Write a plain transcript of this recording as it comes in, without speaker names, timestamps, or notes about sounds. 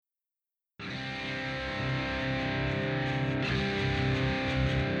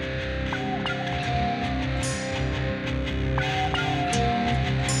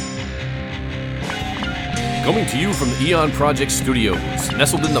Coming to you from the Eon Project Studios,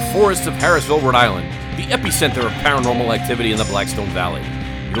 nestled in the forests of Harrisville, Rhode Island, the epicenter of paranormal activity in the Blackstone Valley.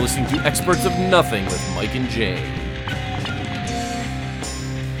 You're listening to Experts of Nothing with Mike and Jay.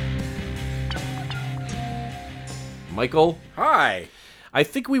 Michael? Hi. I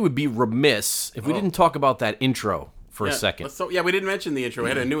think we would be remiss if we didn't talk about that intro for a second. We didn't mention the intro. We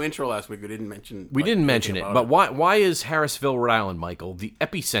had a new intro last week. We didn't mention it. But why is Harrisville, Rhode Island, Michael, the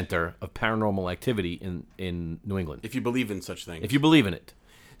epicenter of paranormal activity in New England? If you believe in such things. If you believe in it.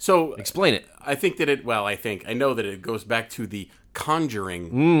 So explain it. I know that it goes back to the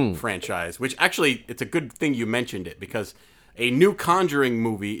Conjuring franchise, which actually, it's a good thing you mentioned it, because a new Conjuring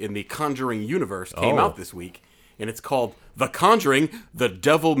movie in the Conjuring universe came out this week, and it's called The Conjuring, The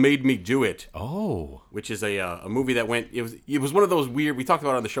Devil Made Me Do It. Oh. Which is a movie that it was one of those weird, we talked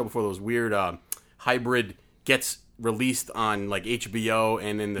about it on the show before, those weird hybrid gets released on like HBO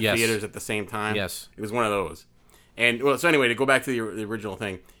and in the theaters at the same time. Yes. It was one of those. And so anyway, to go back to the original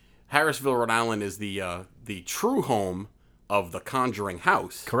thing, Harrisville, Rhode Island is the true home of the Conjuring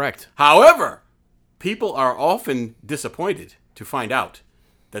house. Correct. However, people are often disappointed to find out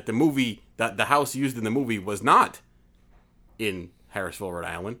that the house used in the movie was not in Harrisville, Rhode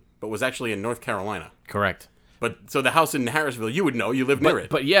Island, but was actually in North Carolina. Correct. But so the house in Harrisville, you would know, you live near it.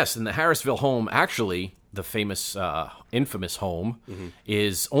 But yes, in the Harrisville home, actually, the famous, infamous home,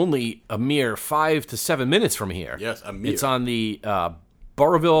 is only a mere 5 to 7 minutes from here. Yes, a mere. It's on the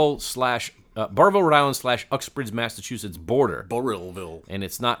Burrillville, Rhode Island / Uxbridge, Massachusetts border. Burrillville. And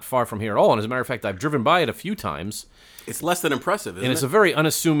it's not far from here at all. And as a matter of fact, I've driven by it a few times. It's less than impressive, isn't it? And it's a very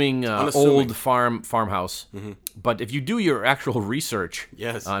unassuming, old farmhouse. Mm-hmm. But if you do your actual research,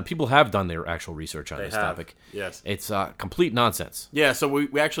 and people have done their actual research on this topic, it's complete nonsense. Yeah, so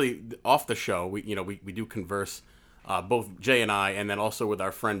we actually, off the show, we do converse, both Jay and I, and then also with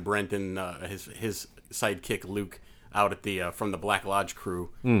our friend Brent and his sidekick Luke, out at the from the Black Lodge crew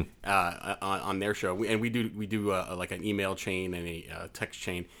on their show, we do like an email chain and a text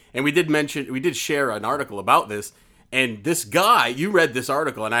chain, and we did share an article about this. And this guy, you read this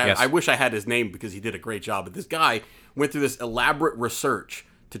article, and I wish I had his name because he did a great job. But this guy went through this elaborate research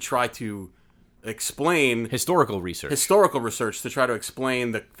to try to explain historical research to try to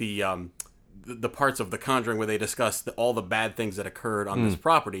explain the parts of The Conjuring where they discussed all the bad things that occurred on this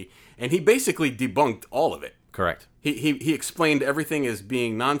property, and he basically debunked all of it. Correct. He explained everything as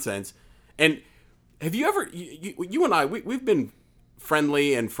being nonsense. And have you ever you and I we've been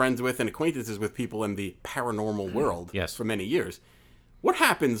friendly and friends with and acquaintances with people in the paranormal world for many years. What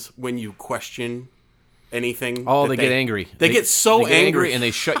happens when you question anything? Oh, they get angry. They get so angry and they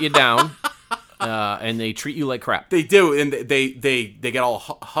shut you down and they treat you like crap. They do, and they get all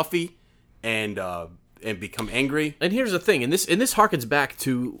huffy and become angry. And here's the thing, and this harkens back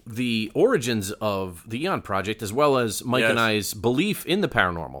to the origins of the Eon Project, as well as Mike and I's belief in the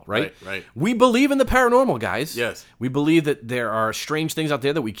paranormal, right? Right. We believe in the paranormal, guys. Yes. We believe that there are strange things out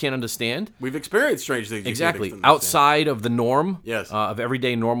there that we can't understand. We've experienced strange things. Exactly. Outside of the norm of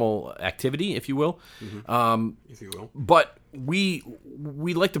everyday normal activity, if you will. If you will. But we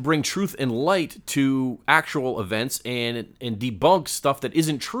like to bring truth and light to actual events and debunk stuff that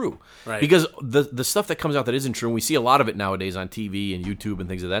isn't true. Right. Because the stuff that comes out that isn't true, and we see a lot of it nowadays on TV and YouTube and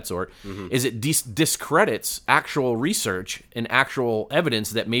things of that sort, is it discredits actual research and actual evidence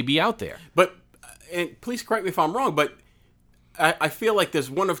that may be out there. But, and please correct me if I'm wrong, but I feel like there's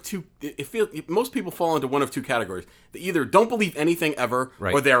one of two. Most people fall into one of two categories. They either don't believe anything ever,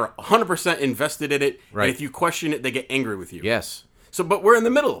 or they're 100% invested in it. Right. And if you question it, they get angry with you. Yes. So, but we're in the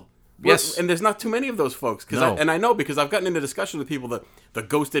middle. Yes. And there's not too many of those folks. I know because I've gotten into discussions with people, the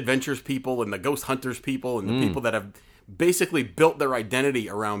Ghost Adventures people and the Ghost Hunters people and the people that have basically built their identity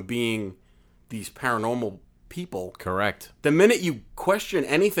around being these paranormal people. Correct. The minute you question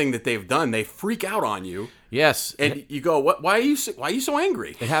anything that they've done, they freak out on you. Yes. And you go, "What? Why are you so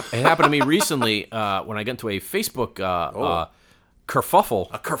angry?" It happened to me recently when I got into a Facebook kerfuffle.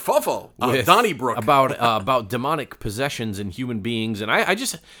 A kerfuffle. Donnybrook. About demonic possessions in human beings. And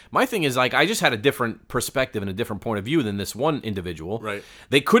my thing is, like, I just had a different perspective and a different point of view than this one individual. Right.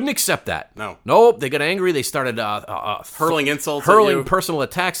 They couldn't accept that. No. Nope. They got angry. They started hurling insults hurling at you. personal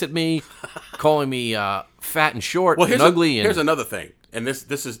attacks at me, calling me fat and short and ugly. Here's another thing. And this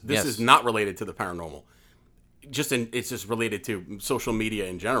is not related to the paranormal. It's just related to social media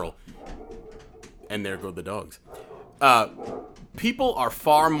in general. And there go the dogs. People are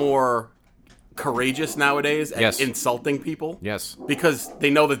far more courageous nowadays at insulting people. Yes. Because they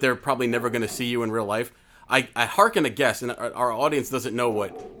know that they're probably never going to see you in real life. I hearken a guess, and our audience doesn't know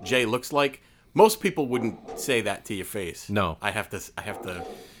what Jay looks like. Most people wouldn't say that to your face. No. I have to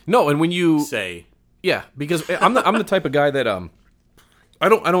No, and when you say Yeah, because I'm the type of guy that I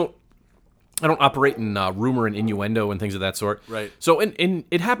don't operate in rumor and innuendo and things of that sort. Right. So and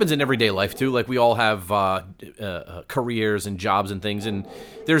it happens in everyday life too. Like we all have careers and jobs and things, and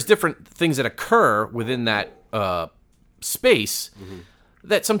there's different things that occur within that space.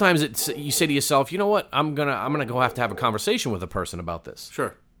 That sometimes you say to yourself, you know what, I'm gonna go have to have a conversation with a person about this.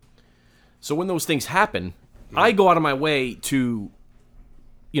 Sure. So when those things happen, I go out of my way to,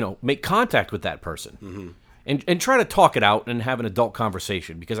 make contact with that person and try to talk it out and have an adult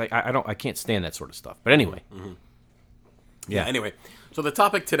conversation because I can't stand that sort of stuff. But anyway, yeah. Anyway, so the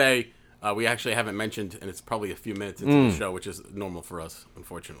topic today we actually haven't mentioned, and it's probably a few minutes into the show, which is normal for us,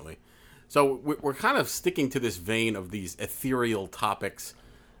 unfortunately. So we're kind of sticking to this vein of these ethereal topics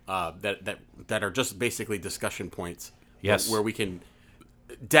that are just basically discussion points. Yes. Where we can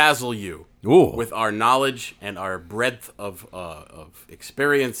dazzle you Ooh. with our knowledge and our breadth of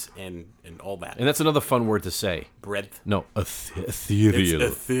experience and all that. And that's another fun word to say. Breadth. No, ethereal.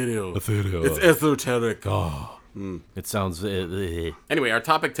 It's ethereal. Ethereal. It's esoteric. Oh. It sounds... Anyway, our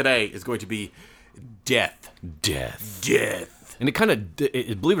topic today is going to be death. Death. And it kind of,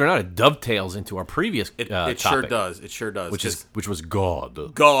 believe it or not, it dovetails into our previous It sure does. It sure does. Which was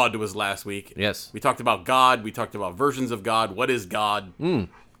God. God was last week. Yes. We talked about God. We talked about versions of God. What is God?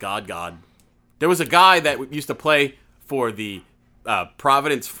 God. There was a guy that used to play for the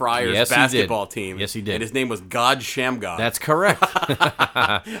Providence Friars basketball team. Yes, he did. And his name was God Shamgod. That's correct.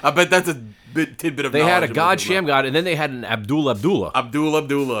 I bet that's a tidbit of knowledge. They had a God Shamgod, and then they had an Abdullah.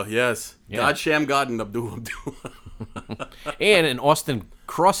 Abdullah, yes. Yeah. God Shamgod and Abdullah. And an Austin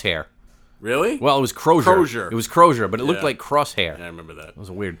Crosshair. Really? Well, it was Crozier. It was Crozier, but it looked like Crosshair. Yeah, I remember that. It was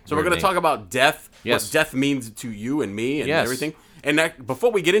a weird. So we're going to talk about death. Yes. What death means to you and me and everything. And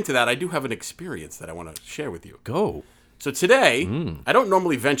before we get into that, I do have an experience that I want to share with you. Go. So today, I don't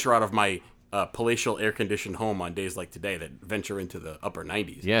normally venture out of my palatial air-conditioned home on days like today that venture into the upper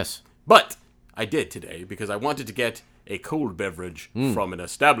 90s. Yes. But I did today because I wanted to get a cold beverage from an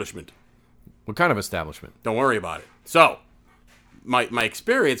establishment. What kind of establishment? Don't worry about it. So, my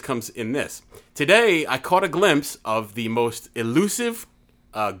experience comes in this. Today, I caught a glimpse of the most elusive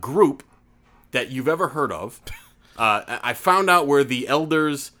group that you've ever heard of. I found out where the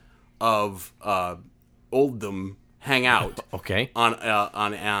elders of Oldham hang out. Okay. On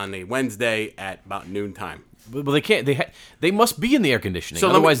a Wednesday at about noontime. Well, they can't. They must be in the air conditioning.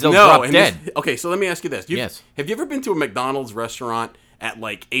 Otherwise, they'll drop dead. Okay, so let me ask you this. Yes. Have you ever been to a McDonald's restaurant at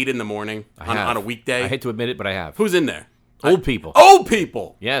like 8 in the morning on a weekday? I hate to admit it, but I have. Who's in there? Old people. Old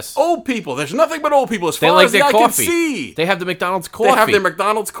people. Yes. Old people. There's nothing but old people as They far like as their I coffee. can see. They have the McDonald's coffee. They have their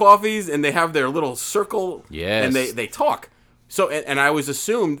McDonald's coffees, and they have their little circle. Yes. And they talk. So, and I always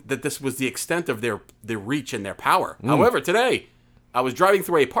assumed that this was the extent of their reach and their power. However, today, I was driving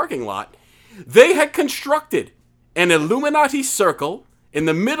through a parking lot. They had constructed an Illuminati circle in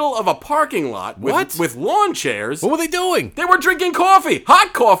the middle of a parking lot with lawn chairs. What were they doing? They were drinking coffee,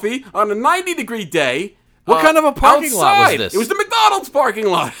 hot coffee, on a 90-degree day. What kind of a parking lot was this? It was the McDonald's parking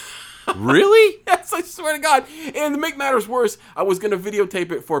lot. Really? Yes, I swear to God. And to make matters worse, I was going to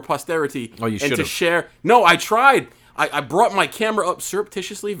videotape it for posterity. Oh, you should and to have. share. No, I tried. I brought my camera up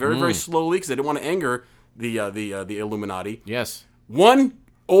surreptitiously, very, very slowly, because I didn't want to anger the Illuminati. Yes. One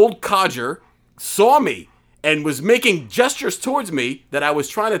old codger saw me and was making gestures towards me that I was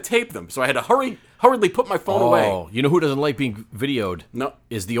trying to tape them. So I had to hurriedly put my phone away. Oh, you know who doesn't like being videoed? No.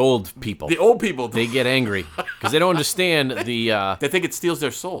 Is the old people. The old people. They get angry because they don't understand the... They think it steals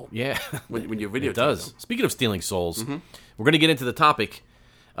their soul. Yeah. When you videotape It does. them. Speaking of stealing souls, we're going to get into the topic,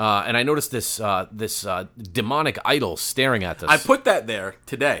 and I noticed this demonic idol staring at us. I put that there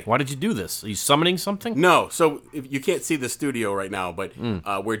today. Why did you do this? Are you summoning something? No, so if you can't see the studio right now, but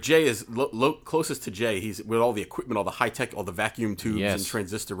where Jay is closest to Jay, he's with all the equipment, all the high tech, all the vacuum tubes and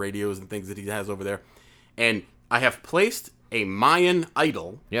transistor radios and things that he has over there, and I have placed a Mayan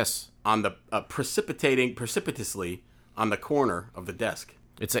idol. Yes. On the precipitously on the corner of the desk.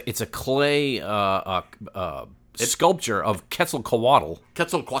 It's a clay sculpture of Quetzalcoatl.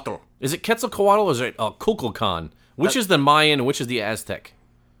 Quetzalcoatl. Is it Quetzalcoatl or is it Kukulkan? Which is the Mayan and which is the Aztec?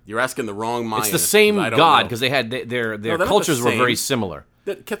 You're asking the wrong Mayan. It's the same god because they had their cultures were very similar.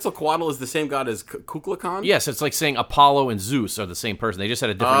 Quetzalcoatl is the same god as Kukulkan? Yes, it's like saying Apollo and Zeus are the same person. They just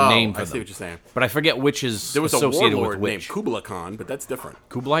had a different name for them. I see what you're saying. But I forget which is there was associated a warlord with named Kublai Khan, but that's different.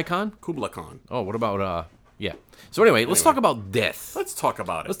 Kublai Khan? Kublai Khan. Oh, what about yeah. So anyway, let's talk about death. Let's talk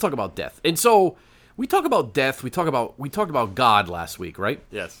about it. Let's talk about death. And so we talk about death. We talked about God last week, right?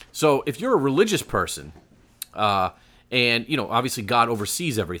 Yes. So if you're a religious person, and obviously God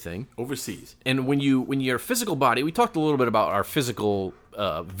oversees everything. Oversees. And when your physical body, we talked a little bit about our physical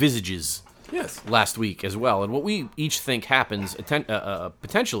visages Yes. last week as well, and what we each think happens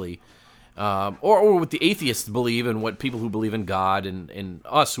potentially, or what the atheists believe, and what people who believe in God and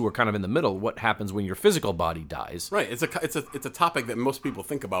us who are kind of in the middle, what happens when your physical body dies. Right. It's a topic that most people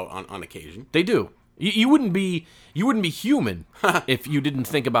think about on occasion. They do. You wouldn't be human if you didn't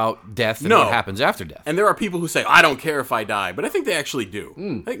think about death and what happens after death. And there are people who say, I don't care if I die, but I think they actually do.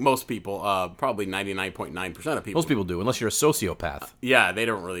 I think most people, probably 99.9% of people. Most people do, unless you're a sociopath. Yeah, they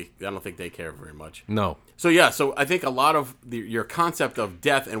don't really, I don't think they care very much. No. So I think a lot of your concept of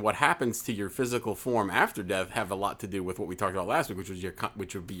death and what happens to your physical form after death have a lot to do with what we talked about last week,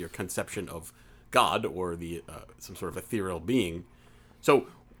 which would be your conception of God or the some sort of ethereal being. So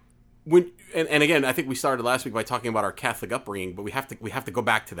and again, I think we started last week by talking about our Catholic upbringing, but we have to go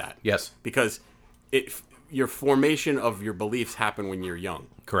back to that. Yes. Because your formation of your beliefs happen when you're young.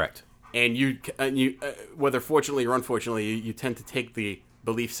 Correct. And you whether fortunately or unfortunately, you tend to take the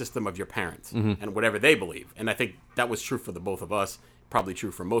belief system of your parents and whatever they believe. And I think that was true for the both of us, probably true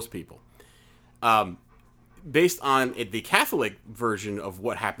for most people. Based on the Catholic version of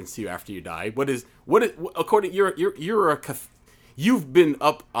what happens to you after you die, according you've been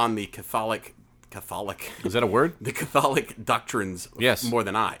up on the Catholic Is that a word? the Catholic doctrines Yes. more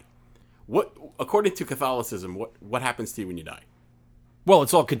than I. What according to Catholicism, what happens to you when you die? Well,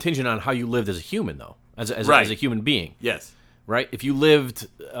 it's all contingent on how you lived as a human, though, as a human being. Yes. Right? If you lived,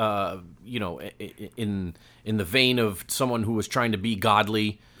 in the vein of someone who was trying to be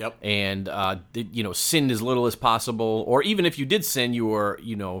godly, Yep. and sinned as little as possible, or even if you did sin, you were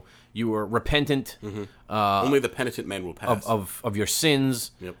repentant. Only the penitent man will pass. Of your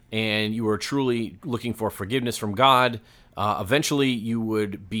sins, Yep. and you were truly looking for forgiveness from God. Eventually, you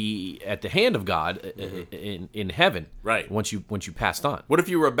would be at the hand of God in heaven. Right. Once you passed on. What if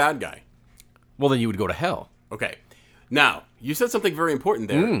you were a bad guy? Well, then you would go to hell. Okay. Now, you said something very important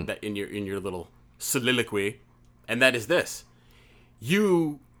there that in your little soliloquy, and that is this.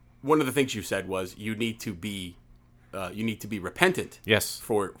 One of the things you said was you need to be repentant. Yes.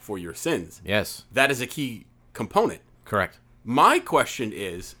 For your sins. Yes. That is a key component. Correct. My question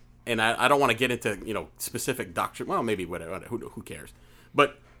is, and I don't want to get into specific doctrine. Well, maybe whatever. Who cares?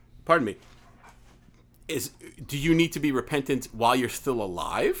 But pardon me. Do you need to be repentant while you're still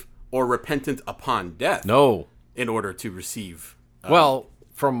alive, or repentant upon death? No. In order to receive. Well,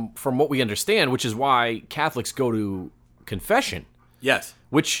 from what we understand, which is why Catholics go to confession. Yes.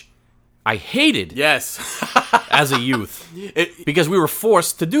 Which I hated. Yes. As a youth, because we were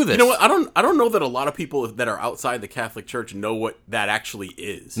forced to do this. You know what? I don't know that a lot of people that are outside the Catholic Church know what that actually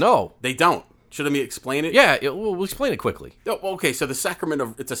is. No, they don't. Should I explain it? Yeah, we'll explain it quickly. Oh, okay, so it's a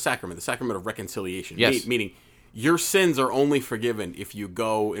sacrament, the sacrament of reconciliation. Yes. Meaning your sins are only forgiven if you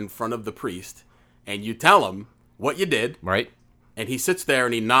go in front of the priest and you tell him what you did. Right. And he sits there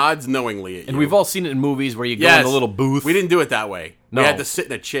and he nods knowingly at you. And we've all seen it in movies where you go in a little booth. We didn't do it that way. No. We had to sit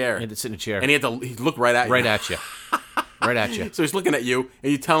in a chair. You had to sit in a chair. And he'd look right at you. Right at you. Right at you. So he's looking at you,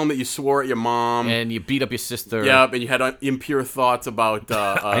 and you tell him that you swore at your mom. And you beat up your sister. Yep, and you had impure thoughts about...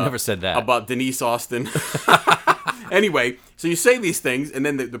 I never said that. About Denise Austin. Anyway, so you say these things, and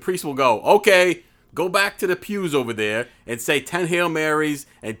then the priest will go, okay, go back to the pews over there and say 10 Hail Marys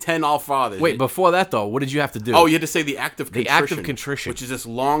and 10 All Fathers. Wait, before that, though, what did you have to do? Oh, you had to say the act of contrition. The act of contrition. Which is this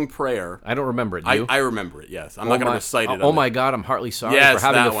long prayer. I don't remember it. Do you? I remember it, yes. I'm not going to recite it. Oh, my God, I'm heartily sorry for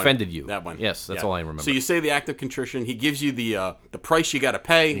having offended you. That one. Yes, that's all I remember. So you say the act of contrition. He gives you the price you got to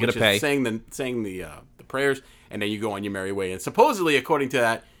pay, which is saying the prayers, and then you go on your merry way. And supposedly, according to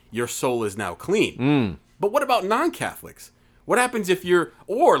that, your soul is now clean. But what about non-Catholics? What happens if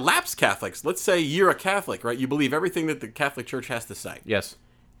or lapsed Catholics? Let's say you're a Catholic, right? You believe everything that the Catholic Church has to say. Yes.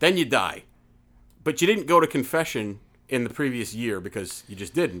 Then you die. But you didn't go to confession in the previous year because you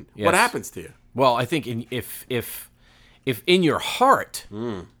just didn't. Yes. What happens to you? Well, I think if in your heart,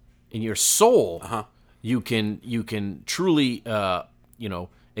 in your soul, you can truly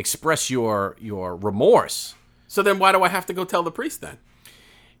express your remorse. So then why do I have to go tell the priest then?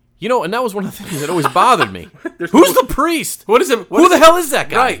 And that was one of the things that always bothered me. Who's the priest? What is it? Who the hell is that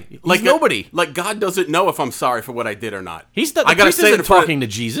guy? Right. He's nobody. Like God doesn't know if I'm sorry for what I did or not. The priest isn't talking to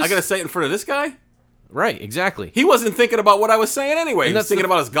Jesus. I got to say it in front of this guy? Right, exactly. He wasn't thinking about what I was saying anyway. He was thinking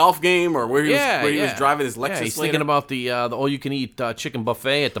about his golf game or where he was driving his Lexus. Yeah, he's thinking about the all-you-can-eat chicken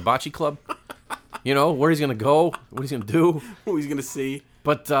buffet at the bocce club. Where he's going to go, what he's going to do. Who he's going to see.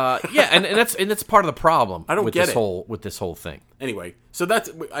 But and that's part of the problem. I don't with get this with this whole thing. Anyway, so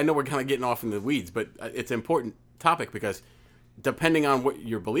I know we're kind of getting off in the weeds, but it's an important topic because depending on what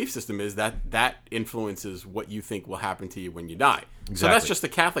your belief system is, that influences what you think will happen to you when you die. Exactly. So that's just the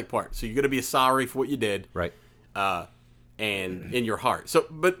Catholic part. So you're going to be sorry for what you did, right? and in your heart. So,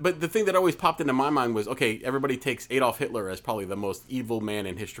 but the thing that always popped into my mind was, okay, everybody takes Adolf Hitler as probably the most evil man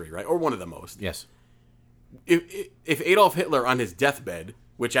in history, right? Or one of the most. Yes. If Adolf Hitler on his deathbed,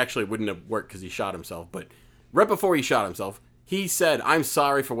 which actually wouldn't have worked because he shot himself, but right before he shot himself, he said, "I'm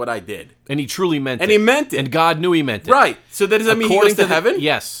sorry for what I did," and he truly meant it. And he meant it, and God knew he meant it. Right. So that does that mean he goes to heaven?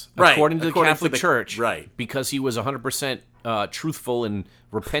 Yes. Right. According to the Catholic Church. Right. Because he was 100% truthful and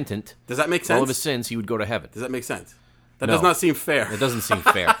repentant. Does that make sense? All of his sins, he would go to heaven. Does that make sense? That does not seem fair. It doesn't seem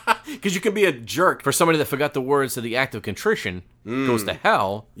fair. Because you can be a jerk. For somebody that forgot the words to the act of contrition, goes to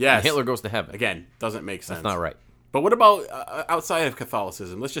hell, and Hitler goes to heaven. Again, doesn't make sense. That's not right. But what about outside of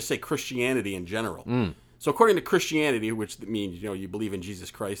Catholicism? Let's just say Christianity in general. So according to Christianity, which means you believe in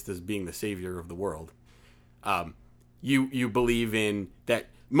Jesus Christ as being the savior of the world, you believe in that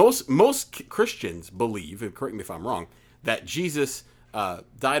most Christians believe, and correct me if I'm wrong, that Jesus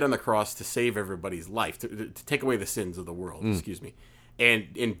died on the cross to save everybody's life, to take away the sins of the world. Excuse me, and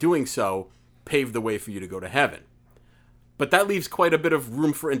in doing so, paved the way for you to go to heaven. But that leaves quite a bit of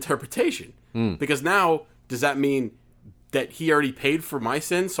room for interpretation, because now does that mean that he already paid for my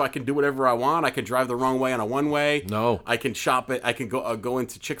sins, so I can do whatever I want? I can drive the wrong way on a one-way. No. I can shop it. I can go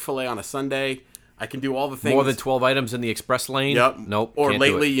into Chick-fil-A on a Sunday. I can do all the things. More than 12 items in the express lane? Yep. Nope. Or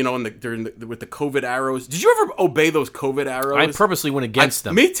lately, with the COVID arrows. Did you ever obey those COVID arrows? I purposely went against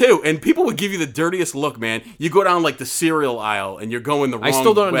them. Me too. And people would give you the dirtiest look, man. You go down like the cereal aisle and you're going the wrong way. I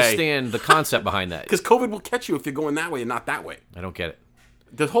still don't understand the concept behind that. Because COVID will catch you if you're going that way and not that way. I don't get it.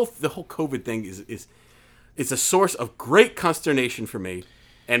 The whole COVID thing is a source of great consternation for me,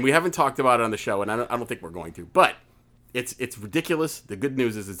 and we haven't talked about it on the show, and I don't think we're going to. But it's ridiculous. The good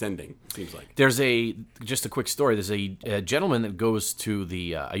news is it's ending. It seems like there's just a quick story. There's a gentleman that goes to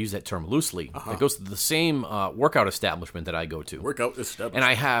the I use that term loosely. That goes to the same workout establishment that I go to. Workout establishment. And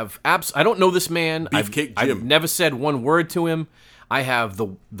I have I don't know this man. Beefcake Jim. I've never said one word to him. I have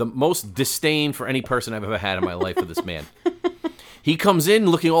the most disdain for any person I've ever had in my life for this man. He comes in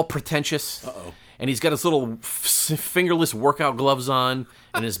looking all pretentious. Uh-oh. And he's got his little fingerless workout gloves on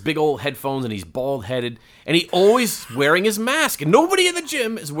and his big old headphones, and he's bald-headed. And he always wearing his mask. And nobody in the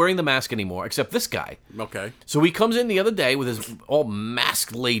gym is wearing the mask anymore except this guy. Okay. So he comes in the other day with his all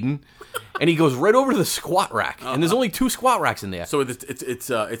mask-laden, and he goes right over to the squat rack. And there's only 2 squat racks in there. So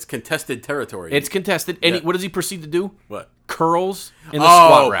it's contested territory. It's contested. And what does he proceed to do? What? Curls in the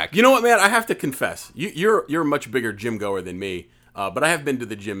squat rack. You know what, man? I have to confess. You're a much bigger gym goer than me. But I have been to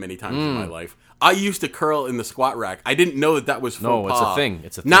the gym many times in my life. I used to curl in the squat rack. I didn't know that was faux pas. No, it's a thing.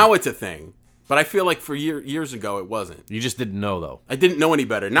 It's a thing. Now it's a thing. But I feel like for years ago it wasn't. You just didn't know, though. I didn't know any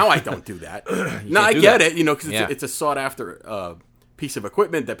better. Now I don't do that. Now I get it, because Yeah. it's a sought-after piece of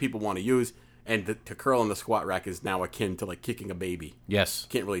equipment that people want to use. And to curl in the squat rack is now akin to like kicking a baby. Yes.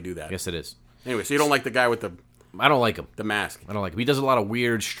 Can't really do that. Yes, it is. Anyway, so you don't like the guy with the I don't like him. mask. I don't like him. He does a lot of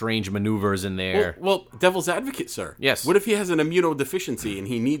weird, strange maneuvers in there. Well, devil's advocate, sir. Yes. What if he has an immunodeficiency and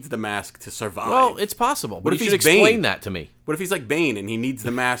he needs the mask to survive? Well, it's possible. But if you he's should explain Bane? that to me. What if he's like Bane and he needs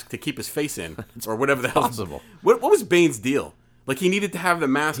the mask to keep his face in, or whatever the hell? Possible. What was Bane's deal? Like he needed to have the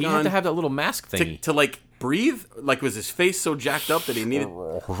mask He on had to have that little mask thingy. to like breathe. Like was his face so jacked up that he needed?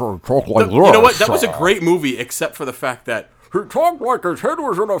 Talk like this. You know what? That was a great movie, except for the fact that he talked like his head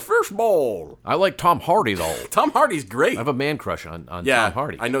was in a fishbowl. I like Tom Hardy, though. Tom Hardy's great. I have a man crush on yeah, Tom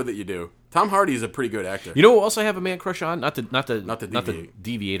Hardy. I know that you do. Tom Hardy is a pretty good actor. You know who else I have a man crush on? Not to deviate.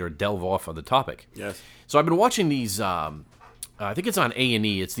 deviate or delve off of the topic. Yes. So I've been watching these. I think it's on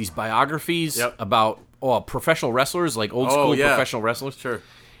A&E. It's these biographies about professional wrestlers, like old school professional wrestlers. Sure.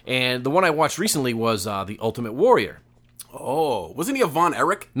 And the one I watched recently was The Ultimate Warrior. Oh, wasn't he a Von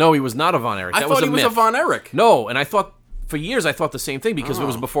Erich? No, he was not a Von Erich. I thought he was a Von Erich. No, and for years I thought the same thing because it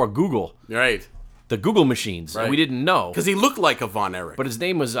was before Google. Right. The Google machines. Right. And we didn't know. Because he looked like a Von Erich. But his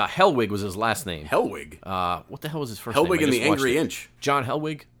name was Hellwig was his last name. Hellwig? What the hell was his first name? Hellwig and the Angry Inch. John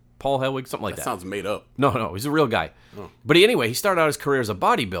Hellwig? Paul Hellwig? Something like that. That sounds made up. No, he's a real guy. Oh. But anyway, he started out his career as a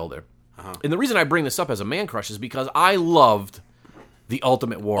bodybuilder. And the reason I bring this up as a man crush is because I loved The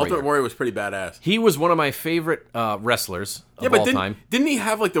Ultimate Warrior. Ultimate Warrior was pretty badass. He was one of my favorite wrestlers of all time. Didn't he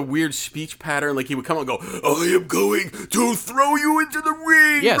have like the weird speech pattern? Like he would come and go, "I am going to throw you into the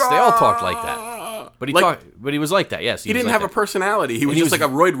ring." Yes, they all talked like that. But he was like that. Yes, he didn't have a personality. He was just like a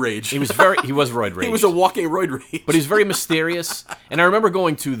roid rage. He was roid rage. He was a walking roid rage. But he was very mysterious. And I remember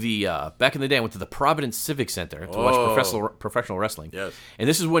going to the back in the day. I went to the Providence Civic Center to watch professional wrestling. Yes. And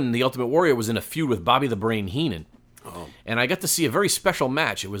this is when the Ultimate Warrior was in a feud with Bobby the Brain Heenan. Oh. And I got to see a very special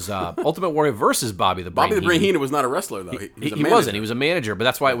match. It was Ultimate Warrior versus Bobby the Brain Bobby the Brain Heenan was not a wrestler, though. He wasn't. He was a manager, but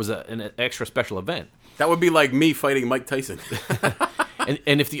that's why it was an extra special event. That would be like me fighting Mike Tyson.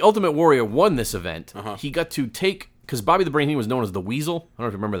 And if the Ultimate Warrior won this event, he got to take because Bobby the Brain Heenan was known as the Weasel. I don't know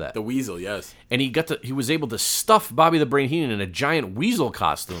if you remember that. The Weasel, yes. And he was able to stuff Bobby the Brain Heenan in a giant weasel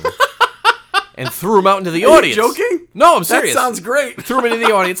costume and threw him out into the audience. Are you joking? No, I'm serious. That sounds great. Threw him into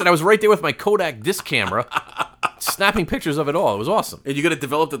the audience, and I was right there with my Kodak disc camera, snapping pictures of it all. It was awesome. And you got it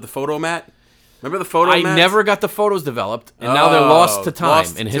developed at the photomat? Remember the photo I never got the photos developed, and now they're lost to time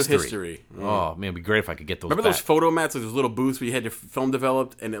in history. Oh, man, it'd be great if I could get those Remember back. those photomats, like those little booths where you had your film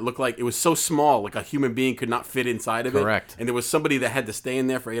developed, and it looked like it was so small, like a human being could not fit inside of it? Correct. And there was somebody that had to stay in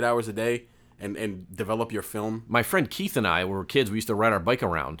there for 8 hours a day and develop your film? My friend Keith and I, when we were kids, we used to ride our bike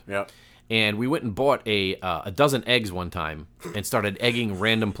around. Yeah. And we went and bought a dozen eggs one time and started egging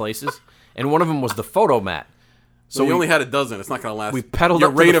random places. And one of them was the photomat. So we only had a dozen. It's not going to last. We pedaled Your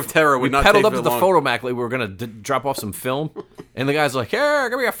up reign to of terror would not We pedaled take up to very the long. photomat like we were going to drop off some film. And the guy's like, here,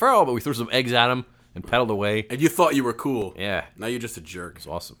 give me a film. But we threw some eggs at him and pedaled away. And you thought you were cool. Yeah. Now you're just a jerk. It's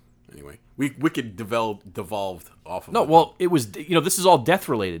awesome. Anyway, Wicked devolved off of No, it. well, it was, this is all death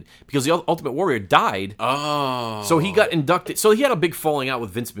related because the Ultimate Warrior died. Oh. So he got inducted. So he had a big falling out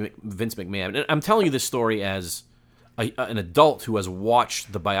with Vince McMahon. And I'm telling you this story as an adult who has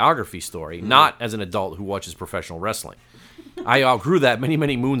watched the biography story, not as an adult who watches professional wrestling. I outgrew that many,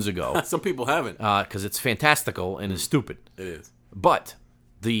 many moons ago Some people haven't. because it's fantastical and is stupid. It is. But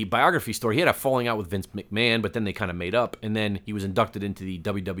the biography story, he had a falling out with Vince McMahon, but then they kind of made up, and then he was inducted into the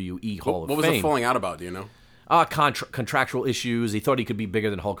WWE Hall of Fame. What was the falling out about, do you know? Contractual issues. He thought he could be bigger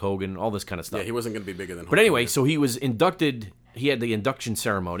than Hulk Hogan, all this kind of stuff. Yeah, he wasn't going to be bigger than Hulk But anyway, Hogan. so he was inducted. He had the induction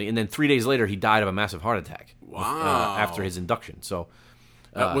ceremony, and then 3 days later, he died of a massive heart attack. Wow. After his induction. So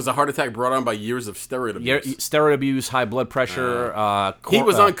Was the heart attack brought on by years of steroid abuse? steroid abuse, high blood pressure. He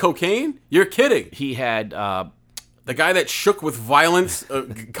was on cocaine? You're kidding. He had The guy that shook with violence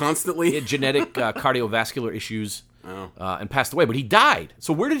constantly? genetic cardiovascular issues and passed away. But he died.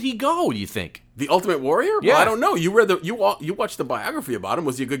 So where did he go, do you think? The Ultimate Warrior? Yeah. Well, I don't know. You read you watched the biography about him.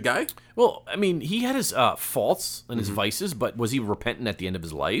 Was he a good guy? Well, I mean, he had his faults and his vices, but was he repentant at the end of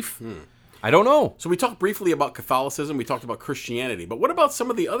his life? I don't know. So we talked briefly about Catholicism. We talked about Christianity. But what about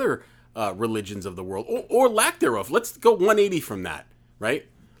some of the other religions of the world, or lack thereof? Let's go 180 from that, right?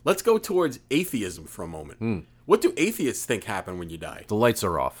 Let's go towards atheism for a moment. What do atheists think happen when you die? The lights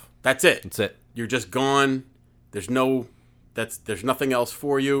are off. That's it. That's it. You're just gone. There's nothing else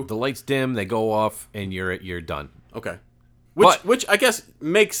for you. The lights dim, they go off, and you're done. Okay. But- Which I guess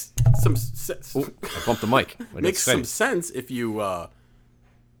makes some sense. I bumped the mic. Makes some sense if you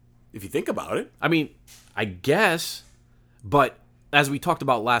think about it. I mean, I guess, but as we talked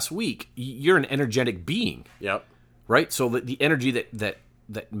about last week, you're an energetic being, Yep. right? So the energy that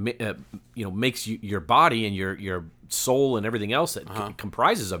makes your body and your soul and everything else that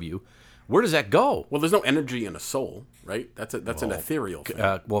comprises of you, where does that go? Well, there's no energy in a soul, right? That's an ethereal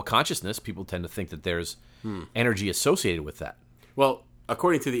thing. Well, consciousness, people tend to think that there's energy associated with that. Well,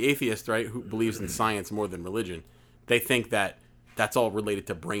 according to the atheist, right, who believes in science more than religion, they think that that's all related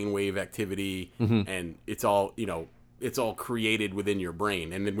to brainwave activity, and it's all created within your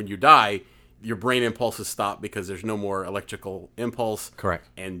brain. And then when you die, your brain impulses stop because there's no more electrical impulse. Correct.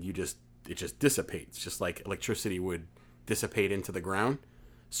 And it just dissipates, just like electricity would dissipate into the ground.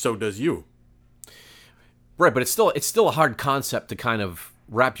 So does you. Right, but it's still a hard concept to kind of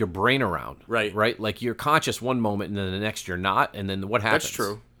wrap your brain around. Right. Right? Like you're conscious one moment and then the next you're not, and then what happens?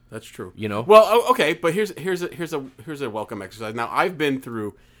 That's true. You know? Well, okay, but here's a welcome exercise. Now, I've been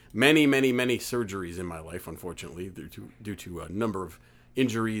through many, many, many surgeries in my life, unfortunately, due to a number of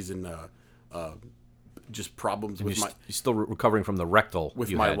injuries and just problems with You're still recovering from the rectal with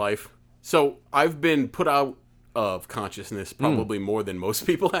you my had. life. So I've been put out of consciousness probably more than most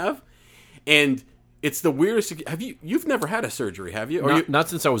people have, and it's the weirdest. You've never had a surgery, have you? Or Not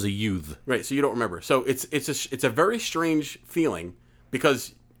since I was a youth. Right, so you don't remember. So it's a very strange feeling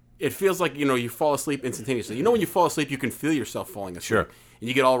because it feels like, you fall asleep instantaneously. When you fall asleep, you can feel yourself falling asleep. Sure. And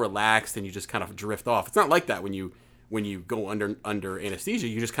you get all relaxed and you just kind of drift off. It's not like that when you go under anesthesia.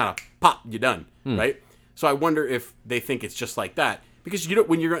 You just kind of pop, you're done, right? So I wonder if they think it's just like that because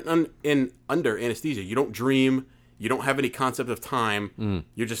when you're under anesthesia, you don't dream, you don't have any concept of time,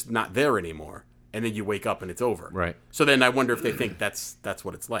 you're just not there anymore. And then you wake up and it's over. Right. So then I wonder if they think that's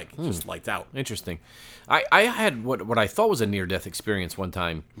what it's like. It's just lights out. Interesting. I had what I thought was a near-death experience one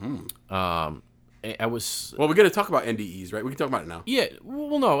time. I was... Well, we're going to talk about NDEs, right? We can talk about it now. Yeah.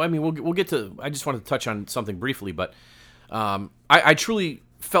 Well, no. I mean, we'll get to... I just wanted to touch on something briefly, but I truly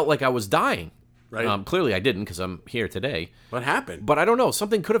felt like I was dying. Right. Clearly, I didn't because I'm here today. What happened? But I don't know.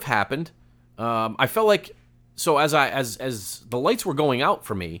 Something could have happened. I felt like... So as the lights were going out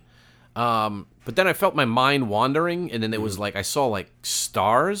for me... but then I felt my mind wandering, and then it was like I saw like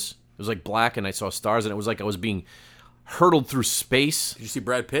stars. It was like black, and I saw stars, and it was like I was being hurtled through space. Did you see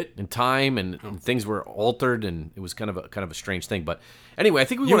Brad Pitt? And time and things were altered, and it was kind of a strange thing. But anyway, I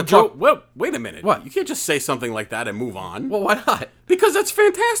think we You want to talk. Well, wait a minute. What? You can't just say something like that and move on. Well, why not? Because that's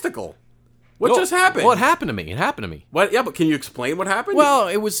fantastical. What just happened? Well, it happened to me. It happened to me. What? Yeah, but can you explain what happened? Well,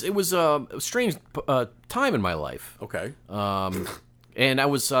 it was a strange time in my life. Okay. And I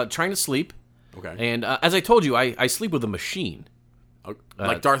was trying to sleep. Okay. And as I told you, I sleep with a machine.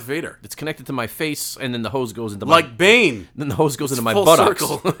 Like Darth Vader. It's connected to my face, and then the hose goes into Like Bane. Then the hose goes into my Full buttocks.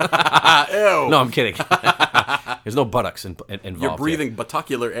 circle. Ew. No, I'm kidding. There's no buttocks involved. You're breathing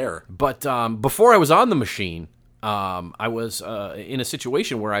buttocular air. But before I was on the machine, I was in a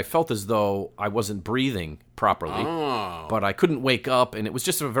situation where I felt as though I wasn't breathing properly, but I couldn't wake up, and it was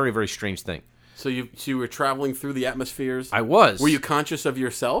just a very, very strange thing. So you were traveling through the atmospheres? I was. Were you conscious of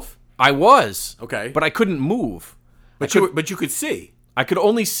yourself? I was. Okay. But I couldn't move. But you could see. I could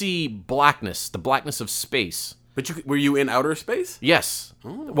only see blackness, the blackness of space. But were you in outer space? Yes.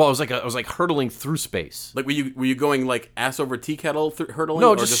 Oh. Well, I was like hurtling through space. Like were you going like ass over tea kettle hurtling? No,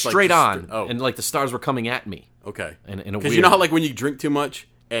 or just straight on. Oh. And like the stars were coming at me. Okay. Because you know how like when you drink too much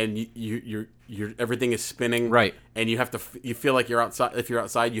and you're everything is spinning, right? And you have to you feel like you're outside. If you're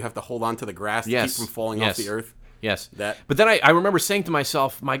outside, you have to hold on to the grass to keep from falling off the earth. Yes. That. But then I remember saying to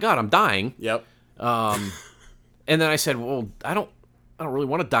myself, "My God, I'm dying." Yep. And then I said, "Well, I don't really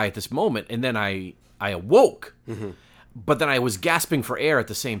want to die at this moment." And then I awoke, but then I was gasping for air at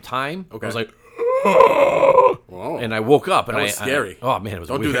the same time. Okay. I was like, Whoa. And I woke up, and that was scary. Oh man, it was.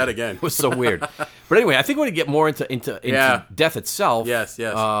 Don't weird. do that again. It was so weird. But anyway, I think we're going to get more into death itself. Yes.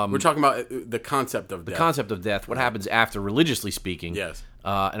 We're talking about the concept of death. The concept of death. What happens after, religiously speaking? Yes.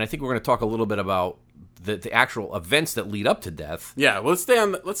 And I think we're going to talk a little bit about the actual events that lead up to death. Yeah. Well, let's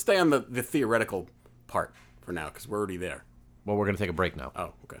stay on the theoretical part for now because we're already there. Well, we're going to take a break now.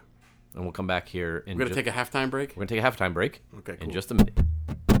 Oh, okay. And we'll come back here. We're going to take a halftime break? We're going to take a halftime break. Okay, cool. In just a minute.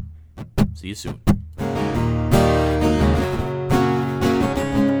 See you soon.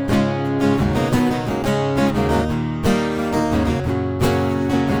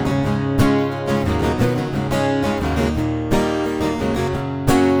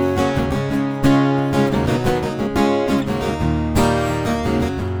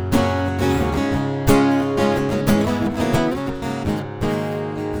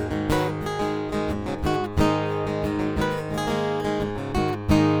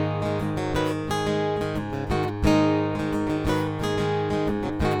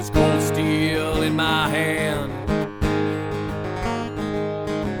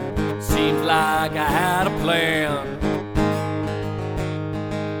 Like I had a plan.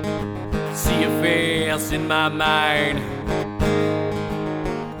 See your face in my mind.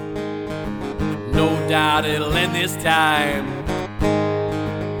 No doubt it'll end this time.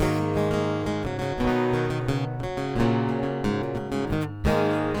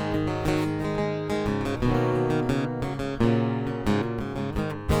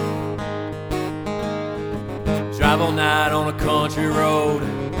 Drive all night on a country road.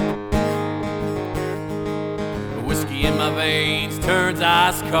 Whiskey in my veins turns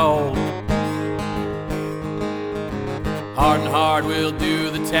ice cold. Hard and hard will do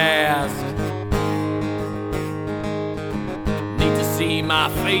the task. Need to see my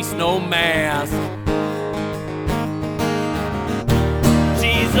face, no mask.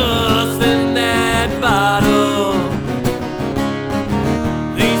 Jesus and that bottle,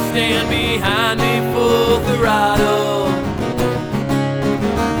 they stand behind me full throttle.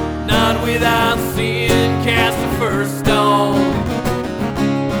 Not without sin, cast the first stone.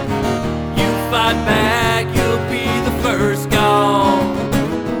 You fight back, you'll be the first gone.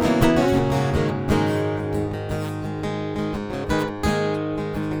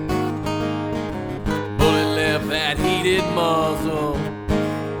 Bullet left that heated muzzle.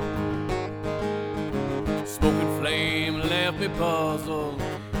 Smoking flame left me puzzled.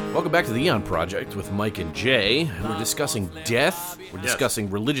 Welcome back to the Eon Project with Mike and Jay. We're discussing death. We're discussing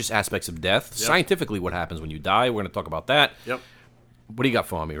religious aspects of death. Yep. Scientifically, what happens when you die. We're going to talk about that. Yep. What do you got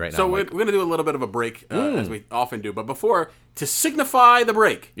for me right now, So Mike? we're going to do a little bit of a break, as we often do. But before, to signify the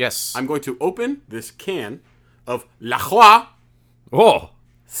break, yes, I'm going to open this can of La Croix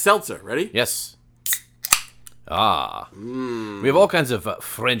seltzer. Ready? Yes. We have all kinds of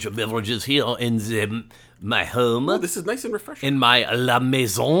French beverages here in my home. Oh, this is nice and refreshing. In my La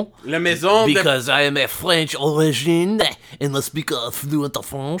Maison. La Maison. Because I am a French origin and I speak fluent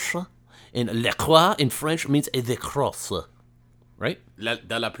French. And La Croix in French means the cross. Right?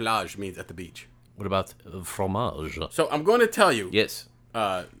 De la plage means at the beach. What about fromage? So I'm going to tell you. Yes.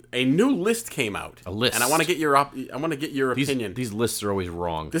 A new list came out. A list. And I want to get your opinion. These lists are always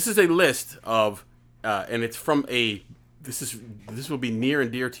wrong. This is a list of, and it's from a this will be near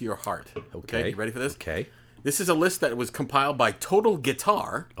and dear to your heart. Okay, you ready for this? Okay. This is a list that was compiled by Total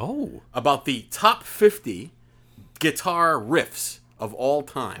Guitar. Oh. About the top 50 guitar riffs of all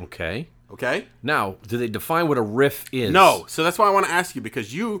time. Okay. Okay? Now, do they define what a riff is? No. So that's why I want to ask you,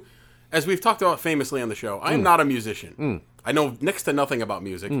 because you, as we've talked about famously on the show, I am not a musician. I know next to nothing about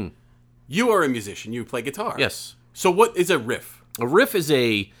music. You are a musician. You play guitar. Yes. So what is a riff? A riff is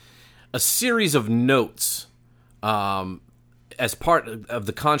a series of notes as part of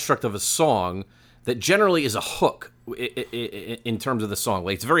the construct of a song that generally is a hook in terms of the song.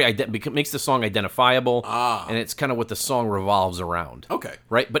 Like it's very makes the song identifiable, and it's kind of what the song revolves around. Okay.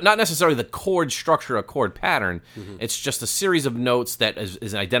 Right? But not necessarily the chord structure, a chord pattern. It's just a series of notes that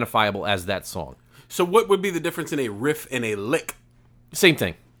is identifiable as that song. So what would be the difference in a riff and a lick? Same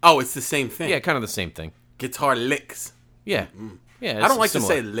thing. Oh, it's the same thing. Yeah, kind of the same thing. Guitar licks. Yeah. Yeah. I don't like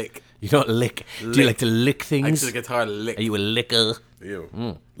similar. to say lick. You don't lick. Do you like to lick things? I say guitar lick. Are you a licker?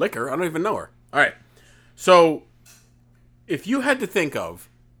 Ew. Licker? I don't even know her. All right. So, if you had to think of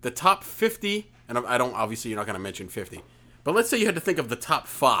the top 50, and I don't, obviously you're not going to mention 50, but let's say you had to think of the top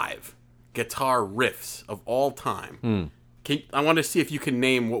 5 guitar riffs of all time. I want to see if you can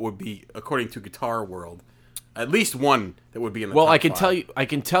name what would be, according to Guitar World, at least one that would be in the top 5. I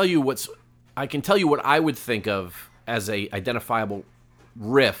can tell you what I would think of as a identifiable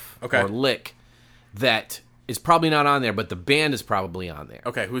riff or lick that is probably not on there, but the band is probably on there.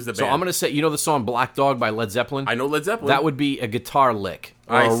 Okay, who's the band? So I'm going to say, you know the song Black Dog by Led Zeppelin? I know Led Zeppelin. That would be a guitar lick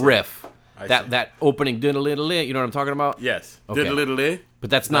or a riff. That opening diddle-diddle-lee, you know what I'm talking about? Yes. Okay. Diddle-diddle-lee. But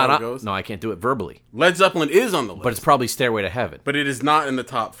that's not on. No, I can't do it verbally. Led Zeppelin is on the list. But it's probably Stairway to Heaven. But it is not in the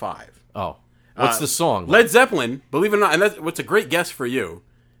top 5. Oh. What's the song? Led Zeppelin, believe it or not, and that's what's a great guess for you.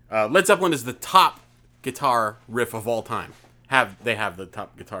 Led Zeppelin is the top guitar riff of all time. They have the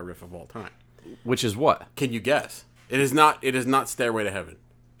top guitar riff of all time. Which is what? Can you guess? It is not Stairway to Heaven.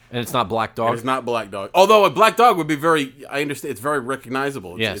 And it's not Black Dog? It is not Black Dog. Although a Black Dog would be I understand, it's very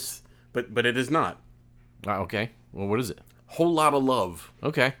recognizable. Yes. But it is not. Okay. Well, what is it? Whole Lot of Love.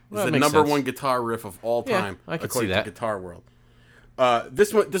 Okay. Well, It's the number one guitar riff of all time, I can according see that. to Guitar World.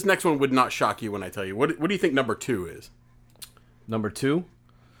 This next one would not shock you when I tell you. What do you think number 2 is? Number 2?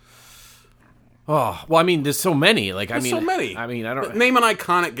 Oh, well, I mean, there's so many. There's so many. I mean, I don't... Name an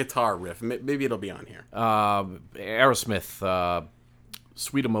iconic guitar riff. Maybe it'll be on here. Aerosmith,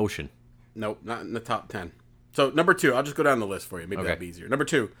 Sweet Emotion. Nope, not in the top 10. So, number 2, I'll just go down the list for you. Maybe that'll be easier. Number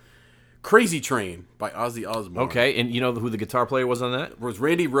 2, Crazy Train by Ozzy Osbourne. Okay, and you know who the guitar player was on that? It was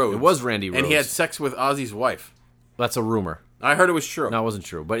Randy Rhoads. It was Randy Rhoads. And he had sex with Ozzy's wife. That's a rumor. I heard it was true. No, it wasn't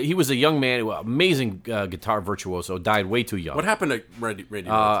true. But he was a young man, amazing guitar virtuoso, died way too young. What happened to Randy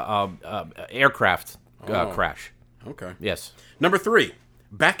Rhoads? Aircraft crash. Okay. Yes. Number 3,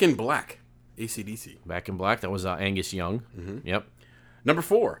 Back in Black, AC/DC. Back in Black, that was Angus Young. Mm-hmm. Yep. Number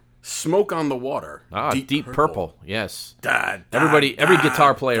 4, Smoke on the Water. Deep Purple. Yes. Every every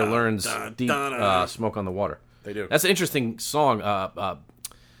guitar player learns Smoke on the Water. They do. That's an interesting song,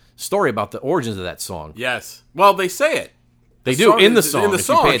 story about the origins of that song. Yes. Well, they say it. They do in the song. If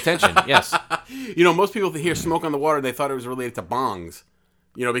you pay attention, yes. You know, most people that hear Smoke on the Water, they thought it was related to bongs.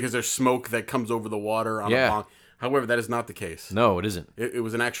 You know, because there's smoke that comes over the water on a bong. However, that is not the case. No, it isn't. It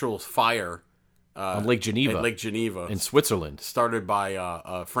was an actual fire on Lake Geneva. At Lake Geneva. In Switzerland. Started by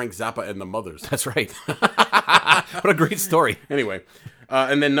Frank Zappa and the Mothers. That's right. What a great story. Anyway,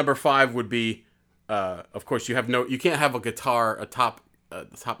 and then number 5 would be, of course, you can't have a top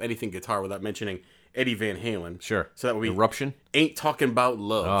anything guitar without mentioning Eddie Van Halen. Sure. So that would be Eruption. Ain't Talking About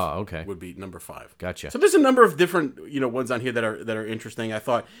Love. Oh, okay. Would be number 5. Gotcha. So there's a number of different, ones on here that are interesting. I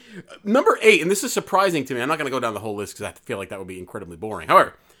thought number 8, and this is surprising to me. I'm not going to go down the whole list because I feel like that would be incredibly boring.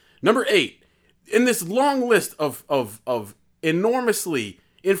 However, number 8 in this long list of enormously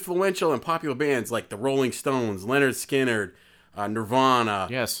influential and popular bands like the Rolling Stones, Leonard Skinner, Nirvana.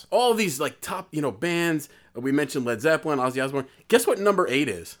 Yes. All these top bands. We mentioned Led Zeppelin, Ozzy Osbourne. Guess what number 8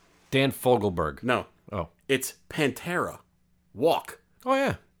 is? Dan Fogelberg. No. Oh. It's Pantera. Walk. Oh,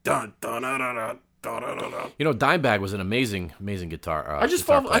 yeah. Dun, dun, dun, dun, dun, dun, dun, dun. Dimebag was an amazing guitar I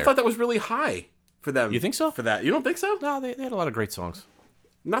thought that was really high for them. You think so? For that. You don't think so? No, they had a lot of great songs.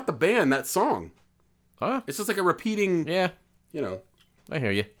 Not the band, that song. Huh? It's just like a repeating, Yeah. I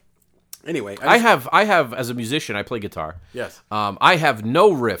hear you. Anyway. I have, as a musician, I play guitar. Yes. I have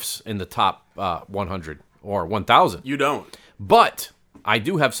no riffs in the top 100 or 1,000. You don't. But I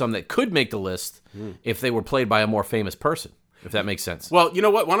do have some that could make the list if they were played by a more famous person, if that makes sense. Well, you know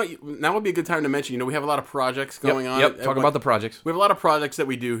what? Now would be a good time to mention, we have a lot of projects going on. Yep, talk about the projects. We have a lot of projects that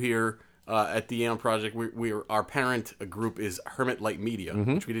we do here at the Aeon Project. Our parent group is Hermit Light Media,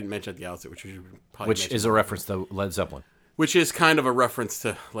 which we didn't mention at the outset, which we should probably mention. Is a reference to Led Zeppelin. which is kind of a reference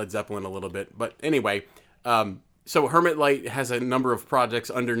to Led Zeppelin a little bit. But anyway, so Hermit Light has a number of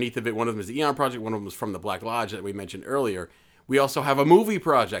projects underneath of it. One of them is the Eon Project. One of them is from the Black Lodge that we mentioned earlier. We also have a movie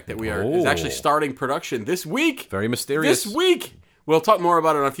project that is actually starting production this week. Very mysterious. This week. We'll talk more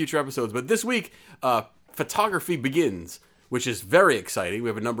about it on future episodes. But this week, photography begins, which is very exciting. We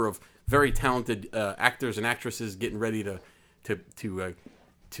have a number of very talented actors and actresses getting ready to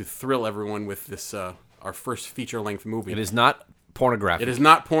thrill everyone with this our first feature-length movie. It is not pornographic. It is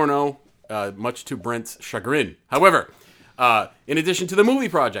not porno, much to Brent's chagrin. However, in addition to the movie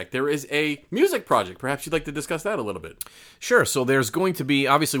project, there is a music project. Perhaps you'd like to discuss that a little bit. Sure. So there's going to be,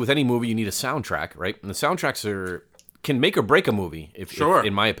 obviously with any movie, you need a soundtrack, right? And the soundtracks can make or break a movie, if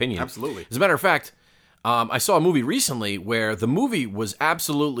in my opinion. Absolutely. As a matter of fact, I saw a movie recently where the movie was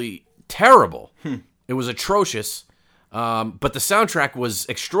absolutely terrible. It was atrocious, but the soundtrack was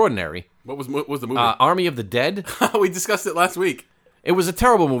extraordinary. What was the movie? Army of the Dead. We discussed it last week. It was a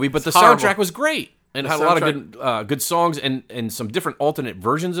terrible movie, but the horrible. soundtrack was great. And had a lot of good songs and some different alternate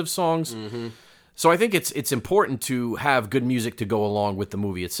versions of songs. Mm-hmm. So I think it's important to have good music to go along with the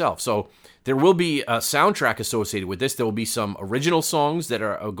movie itself. So there will be a soundtrack associated with this. There will be some original songs that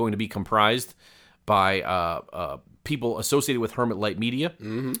are going to be comprised by people associated with Hermit Light Media,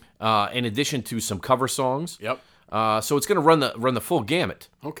 in addition to some cover songs. Yep. So it's going to run the full gamut.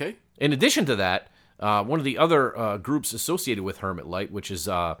 Okay. In addition to that, one of the other groups associated with Hermit Light, which is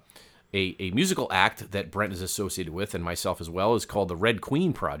a musical act that Brent is associated with, and myself as well, is called the Red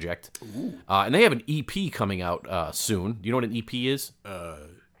Queen Project. And they have an EP coming out soon. Do you know what an EP is?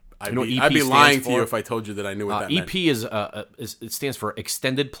 I'd be lying to you if I told you that I knew what that meant. EP it stands for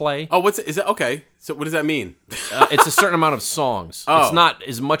extended play. Oh, is that okay? So what does that mean? It's a certain amount of songs. Oh. It's not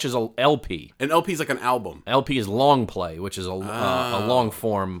as much as a LP. An LP is like an album. LP is long play, which is a long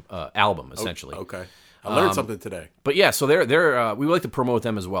form album essentially. Okay. I learned something today. But yeah, so they're we would like to promote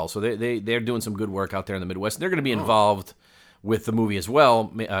them as well. So they're doing some good work out there in the Midwest. They're going to be involved with the movie as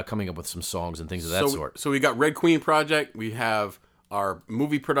well, coming up with some songs and things of that sort. So we got Red Queen Project. We have our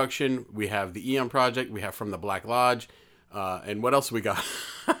movie production. We have the Eon Project. We have From the Black Lodge. And what else we got?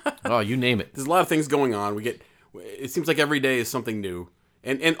 Oh, you name it. There's a lot of things going on. It seems like every day is something new.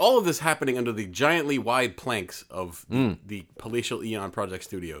 And all of this happening under the giantly wide planks of the palatial Eon Project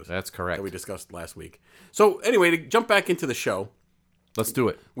Studios. That's correct. That we discussed last week. So anyway, to jump back into the show. Let's do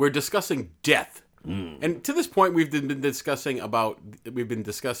it. We're discussing death. And to this point, we've been discussing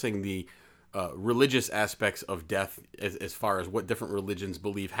the religious aspects of death as far as what different religions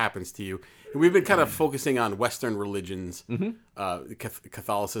believe happens to you. And we've been kind of focusing on Western religions,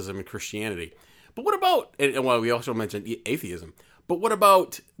 Catholicism and Christianity. But what about, we also mentioned atheism, but what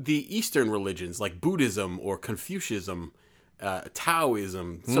about the Eastern religions like Buddhism or Confucianism,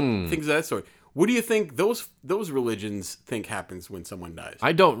 Taoism, things of that sort? What do you think those religions think happens when someone dies?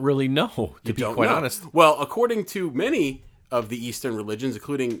 I don't really know, to be quite honest. Well, according to many of the Eastern religions,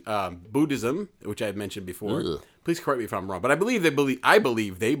 including Buddhism, which I had mentioned before. Please correct me if I'm wrong, but I believe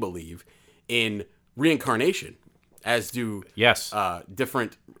they believe in reincarnation, as do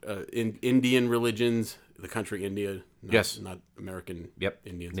different Indian religions. The country India, not American.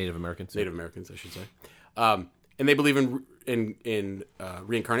 Indians, Native Americans, I should say, and they believe in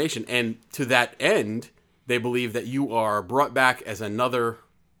reincarnation, and to that end, they believe that you are brought back as another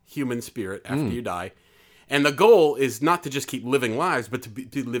human spirit after you die. And the goal is not to just keep living lives, but to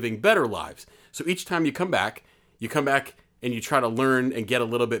be living better lives. So each time you come back and you try to learn and get a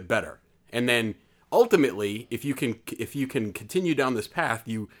little bit better. And then ultimately, if you can continue down this path,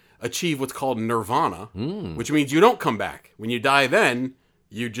 you achieve what's called nirvana, which means you don't come back. When you die, then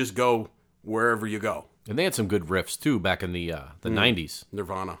you just go wherever you go. And they had some good riffs too back in the 90s.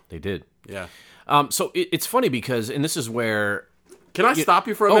 Nirvana. They did. Yeah. So it's funny because, and this is where... Can I stop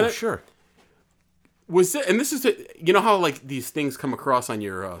you for a minute? Oh, sure. Was it, and this is, you know how like these things come across on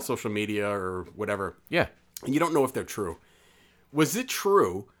your social media or whatever? Yeah. And you don't know if they're true. Was it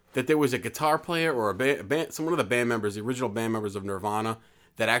true that there was a guitar player or some one of the band members, the original band members of Nirvana,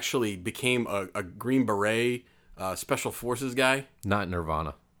 that actually became a Green Beret Special Forces guy? Not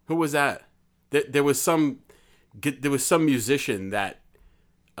Nirvana. Who was that? There was some musician that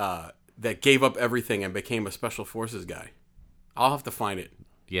gave up everything and became a Special Forces guy. I'll have to find it.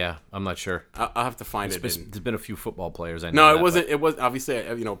 Yeah, I'm not sure. I'll have to find it. There's been a few football players. I know. No, it wasn't. It was obviously,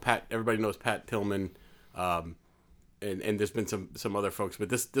 Pat. Everybody knows Pat Tillman, and there's been some other folks, but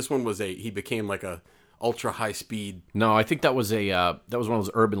this one was he became like a ultra high speed. No, I think that was one of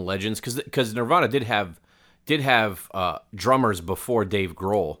those urban legends because Nirvana did have drummers before Dave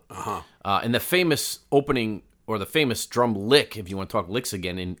Grohl. And the famous opening or the famous drum lick, if you want to talk licks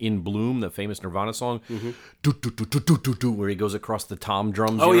again, in Bloom, the famous Nirvana song, do, do, do, do, do, do, do, where he goes across the tom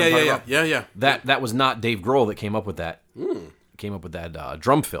drums. Oh, you know what I'm talking about? yeah. That was not Dave Grohl that came up with that. Came up with that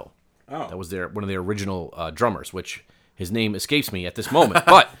drum fill. Oh. That was one of their original drummers, which his name escapes me at this moment.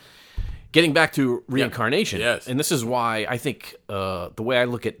 But getting back to reincarnation, Yes. and this is why I think the way I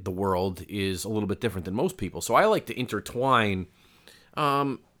look at the world is a little bit different than most people. So I like to intertwine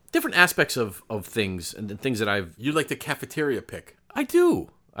different aspects of things and the things that You like the cafeteria pick. I do.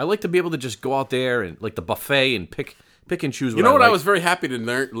 I like to be able to just go out there and like the buffet and pick and choose. You know what I I like. was very happy to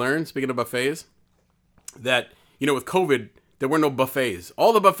learn, speaking of buffets? That, with COVID, there were no buffets.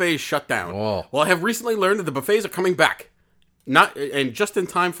 All the buffets shut down. Oh. Well, I have recently learned that the buffets are coming back. And just in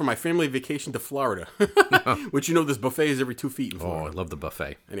time for my family vacation to Florida. Which, there's buffets every 2 feet in Oh, Florida. I love the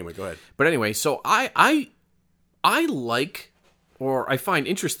buffet. Anyway, go ahead. But anyway, so I like, or I find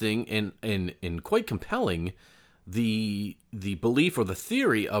interesting and quite compelling the belief or the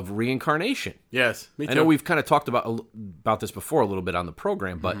theory of reincarnation. Yes, me too. I know we've kind of talked about this before a little bit on the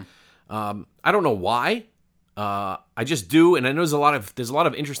program, but I don't know why. I just do, and I know there's a lot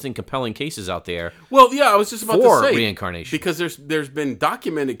of interesting, compelling cases out there. Well, yeah, I was just about for to say reincarnation, because there's been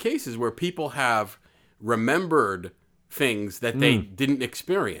documented cases where people have remembered things that they didn't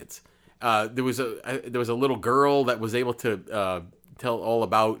experience. There was a little girl that was able to tell all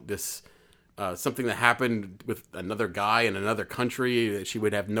about this something that happened with another guy in another country that she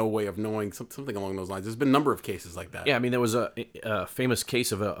would have no way of knowing, something along those lines. There's been a number of cases like that. Yeah, I mean, there was a famous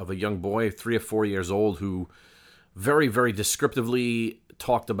case of a young boy, 3 or 4 years old, who very, very descriptively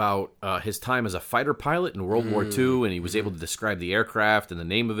talked about his time as a fighter pilot in World War II, and he was able to describe the aircraft and the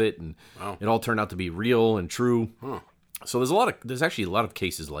name of it, and it all turned out to be real and true. Huh. So there's actually a lot of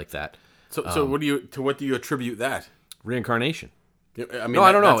cases like that. So what do you attribute that? Reincarnation. I mean, No,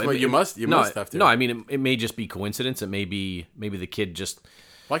 I don't know. That's what you must have to. No, I mean, it may just be coincidence. It may be maybe the kid just.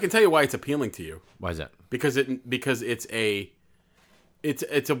 Well, I can tell you why it's appealing to you. Why is that? Because it's a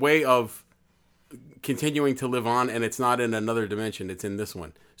way of continuing to live on, and it's not in another dimension. It's in this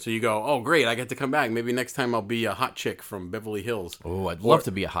one. So you go, oh great, I get to come back. Maybe next time I'll be a hot chick from Beverly Hills. Oh, I'd love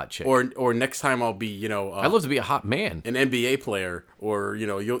to be a hot chick. Or next time I'll be I'd love to be a hot man, an NBA player, or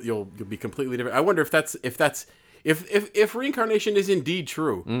you'll be completely different. I wonder if reincarnation is indeed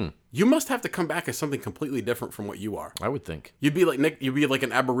true, you must have to come back as something completely different from what you are. I would think You'd be like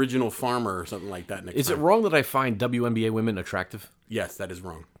an Aboriginal farmer or something like that. Is it wrong that I find WNBA women attractive? Yes, that is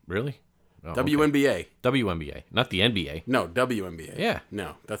wrong. Really? Oh, WNBA. okay. WNBA, not the NBA. No, WNBA. Yeah.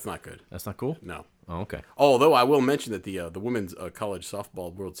 No, that's not good. That's not cool? No. Oh, okay. Although I will mention that the women's college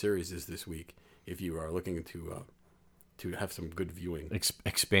softball World Series is this week. If you are looking to have some good viewing,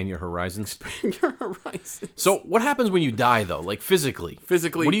 Expand your horizons. your horizons. So what happens when you die, though? Like physically?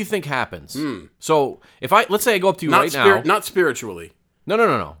 Physically. What do you think happens? So let's say I go up to you Not now. not spiritually. No.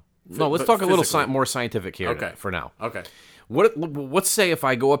 No, let's talk a little more scientific here Okay. for now. Okay. Let's say if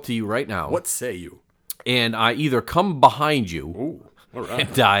I go up to you right now. What say you? And I either come behind you Ooh. All right.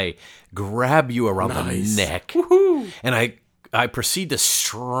 and I grab you around Nice. the neck. Woohoo. And I proceed to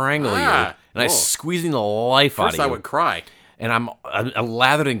strangle you. Ah. And I squeezing the life out of First, you. I would cry. And I'm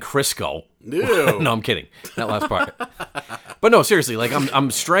lathered in Crisco. Ew. No, I'm kidding. That last part. But no, seriously, like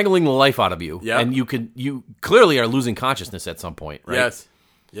I'm strangling the life out of you. Yeah. And you clearly are losing consciousness at some point, right?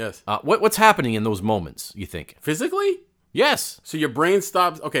 Yes. What's happening in those moments, you think? Physically? Yes. So your brain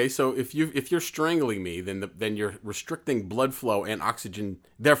stops. Okay, so if you're strangling me, then you're restricting blood flow and oxygen,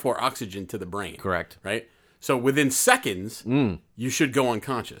 therefore oxygen to the brain. Correct. Right. So within seconds, you should go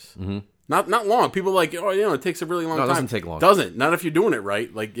unconscious. Mm-hmm. Not long. People are like, it takes a really long time. No, it doesn't take long. Doesn't. Not if you're doing it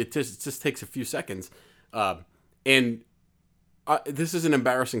right. Like it just takes a few seconds. And this is an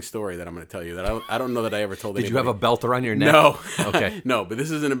embarrassing story that I'm going to tell you that I don't know that I ever told Did anybody. you have a belt around your neck? No. Okay. No, but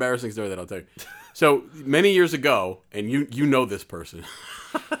this is an embarrassing story that I'll tell you. So many years ago, and you know this person.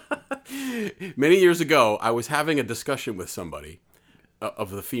 Many years ago, I was having a discussion with somebody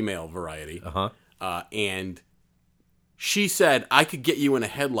of the female variety. And she said, I could get you in a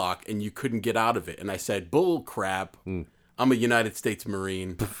headlock and you couldn't get out of it. And I said, bull crap. I'm a United States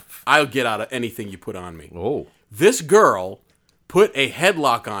Marine. I'll get out of anything you put on me. Oh. This girl put a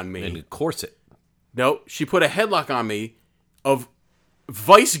headlock on me. And a corset. No, she put a headlock on me of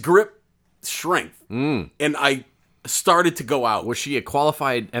vice grip strength. And I started to go out. Was she a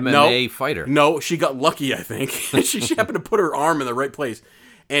qualified MMA fighter? No, she got lucky, I think. she happened to put her arm in the right place.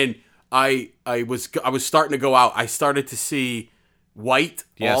 And I was starting to go out. I started to see white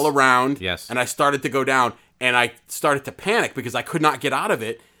all around. Yes. And I started to go down. And I started to panic because I could not get out of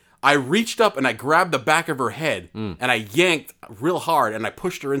it. I reached up and I grabbed the back of her head. And I yanked real hard and I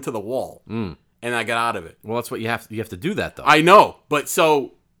pushed her into the wall. and I got out of it. Well, that's what you have to do that though. I know, but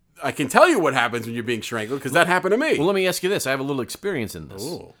so I can tell you what happens when you're being strangled because that happened to me. Well, let me ask you this. I have a little experience in this.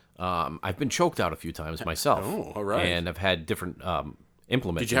 Ooh. I've been choked out a few times myself. Oh, all right. And I've had different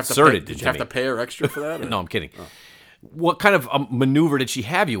implements Did you have inserted to pay? Did you have to pay her extra for that? Or? No, I'm kidding. Oh. What kind of maneuver did she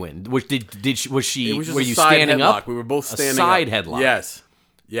have you in? Was she? It was just were a you side standing headlock. up? We were both standing side up. headlock.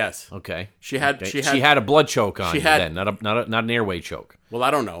 Yes. Okay. She had a blood choke on you then, not an airway choke. Well,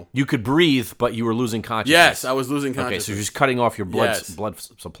 I don't know. You could breathe, but you were losing consciousness. Yes, I was losing consciousness. Okay, so you're just cutting off your blood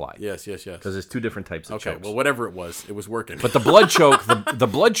supply. Yes. Because there's two different types of chokes. Okay, well, whatever it was working. But the blood choke, the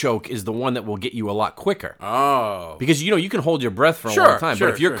blood choke is the one that will get you a lot quicker. Oh. Because you can hold your breath for a long time, but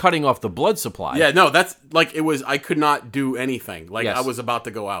if you're cutting off the blood supply, that's like it was. I could not do anything. Like I was about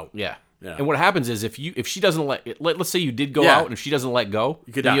to go out. Yeah. And what happens is if she doesn't let's say you did go out, and if she doesn't let go,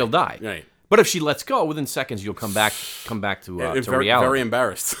 then you'll die. Right. But if she lets go, within seconds you'll come back to reality. Very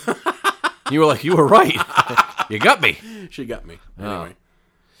embarrassed. You were like, you were right. You got me. She got me. Anyway.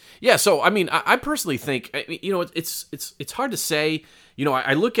 Yeah. So I mean, I personally think it's hard to say.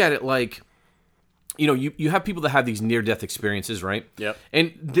 I look at it like, you have people that have these near-death experiences, right? Yep.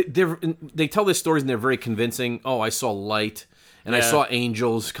 And they tell their stories and they're very convincing. Oh, I saw light and I saw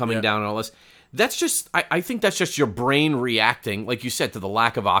angels coming down and all this. That's just, I think that's just your brain reacting, like you said, to the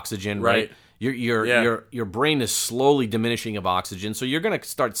lack of oxygen, right? Your brain is slowly diminishing of oxygen, so you're going to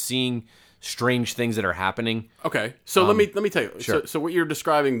start seeing strange things that are happening. Okay, so let me tell you. Sure. So what you're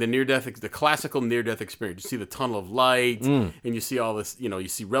describing, the classical near-death experience. You see the tunnel of light, and you see all this. You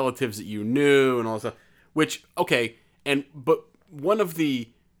see relatives that you knew and all this stuff. Which but one of the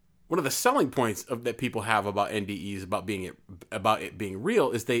selling points that people have about NDEs, about it being real,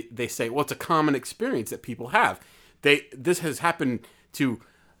 is they say, well, it's a common experience that people have. This has happened to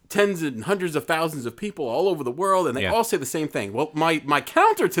tens and hundreds of thousands of people all over the world, and they all say the same thing. Well, my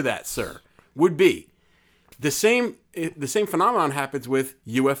counter to that, sir, would be the same phenomenon happens with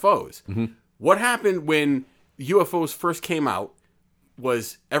UFOs. Mm-hmm. What happened when UFOs first came out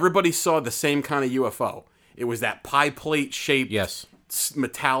was everybody saw the same kind of UFO. It was that pie plate shaped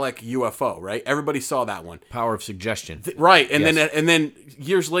metallic UFO, right? Everybody saw that one. Power of suggestion. Right. And then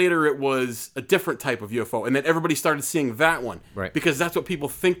years later it was a different type of UFO, and then everybody started seeing that one. Right. Because that's what people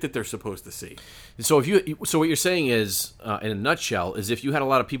think that they're supposed to see. So what you're saying is, in a nutshell, is if you had a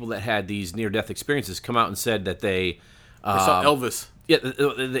lot of people that had these near-death experiences come out and said that they saw Elvis. Yeah,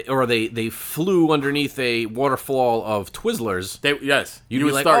 or they flew underneath a waterfall of Twizzlers. You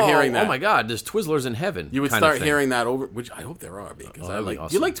would like, start hearing that. Oh my God, there's Twizzlers in heaven. You would start hearing that over, which I hope there are, because I like. Awesome.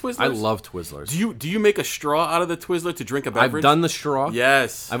 Do you like Twizzlers? I love Twizzlers. Do you make a straw out of the Twizzler to drink a beverage? I've done the straw.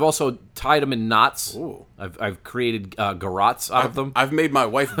 Yes. I've also tied them in knots. Ooh. I've created garrots out of them. I've made my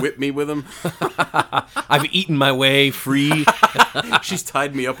wife whip me with them. I've eaten my way free. She's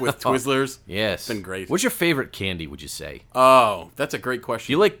tied me up with Twizzlers. Yes. It's been great. What's your favorite candy, would you say? Oh, that's a great question.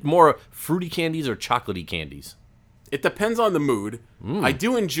 Do you like more fruity candies or chocolatey candies? It depends on the mood. I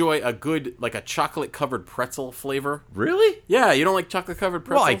do enjoy a good, like a chocolate-covered pretzel flavor. Really? Yeah, you don't like chocolate-covered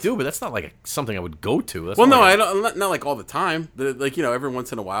pretzels? Well, I do, but that's not like something I would go to. That's I don't. Not like all the time. Like every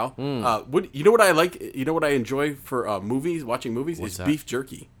once in a while. You know what I like? You know what I enjoy for movies? Watching movies is beef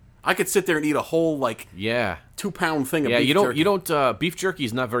jerky. I could sit there and eat a whole 2-pound thing of beef jerky. You don't. Beef jerky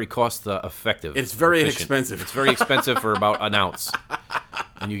is not very cost effective. It's very expensive. It's very expensive for about an ounce,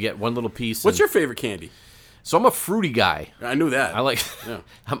 and you get one little piece. What's your favorite candy? So I'm a fruity guy. I knew that. I like. Yeah.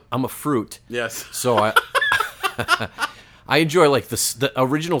 I'm a fruit. Yes. So I enjoy like the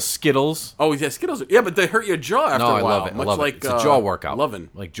original Skittles. Oh yeah, Skittles. Yeah, but they hurt your jaw after a while. I love it. Much I love like it. It's a jaw workout. Lovin'.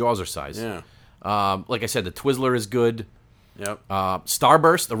 Like Jawzercise. Yeah. Like I said, the Twizzler is good. Yep.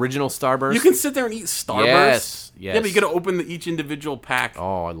 Starburst, original Starburst. You can sit there and eat Starburst. Yes. Yeah, but you got to open each individial pack.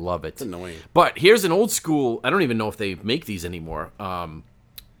 Oh, I love it. It's annoying. But here's an old school. I don't even know if they make these anymore.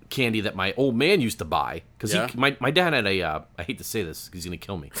 Candy that my old man used to buy because my dad had a. I hate to say this because he's gonna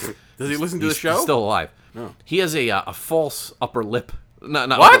kill me. Does he listen to the show? He's still alive. No. He has a false upper lip. Not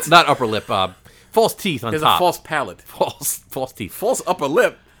what? Not upper lip. False teeth on top. He has a false palate. False teeth. False upper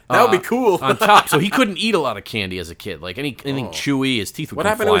lip. That would be cool. On top, so he couldn't eat a lot of candy as a kid. Like anything chewy, his teeth would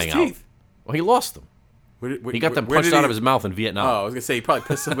come flying out. What happened to his teeth? Well, he lost them. He got them punched out of his mouth in Vietnam. Oh, I was gonna say he probably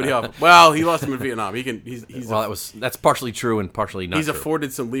pissed somebody off. Well, he lost them in Vietnam. That's partially true and partially not. He's true.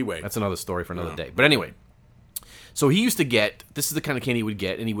 afforded some leeway. That's another story for another day. But anyway, so he used to get. This is the kind of candy he would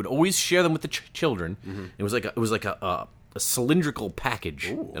get, and he would always share them with the children. Mm-hmm. It was like a cylindrical package.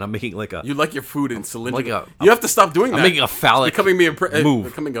 Ooh. And I'm making like a. You like your food in cylindrical. You have to stop doing that. I'm making a phallic move.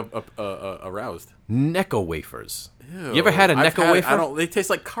 Becoming aroused. Necco wafers. Ew. You ever had a Necco wafer? They taste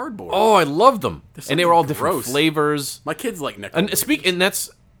like cardboard. Oh, I love them. And they were all different flavors. My kids like Necco wafers. And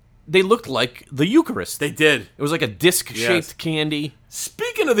they looked like the Eucharist. They did. It was like a disc-shaped Yes. candy.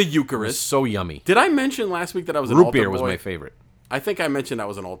 Speaking of the Eucharist, So yummy. did I mention last week that I was an Root altar beer boy? was my favorite. I think I mentioned I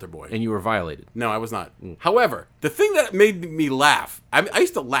was an altar boy. And you were violated. No, I was not. However, the thing that made me laugh, I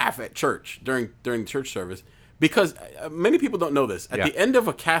used to laugh at church during church service because many people don't know this. At the end of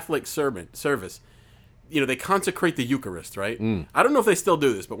a Catholic service, they consecrate the Eucharist, right? I don't know if they still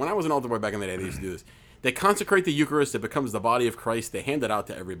do this, but when I was an altar boy back in the day, they used to do this. They consecrate the Eucharist. It becomes the body of Christ. They hand it out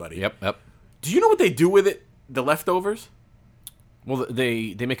to everybody. Yep. Do you know what they do with it? The leftovers? Well,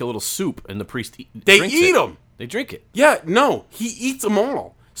 they make a little soup, and the priest They drinks eat it. them. They drink it. Yeah, no, he eats them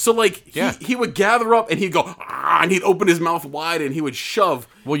all. So, he would gather up and he'd go, and he'd open his mouth wide and he would shove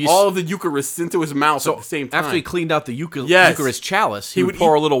all of the Eucharists into his mouth at the same time. After he cleaned out the Eucharist chalice, he would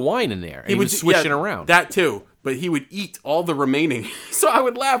pour a little wine in there, and he would swish it around. That too, but he would eat all the remaining. So I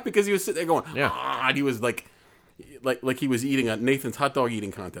would laugh because he was sitting there going, and he was like he was eating a Nathan's hot dog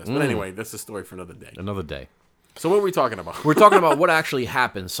eating contest. But anyway, that's a story for another day. Another day. So what were we talking about? We're talking about what actually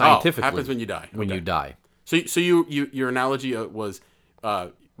happens scientifically. Happens when you die. When you die. So your analogy was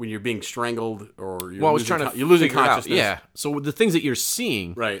when you're being strangled or you're you're losing consciousness. Yeah. So the things that you're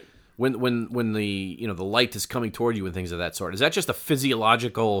seeing, right? When the the light is coming toward you and things of that sort, is that just a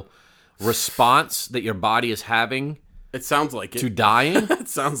physiological response that your body is having? It sounds like it to dying. It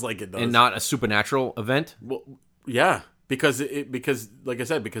sounds like it does, and not a supernatural event. Well, yeah, because like I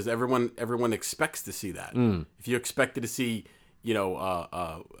said, because everyone expects to see that. If you expected to see,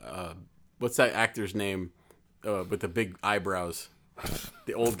 what's that actor's name with the big eyebrows,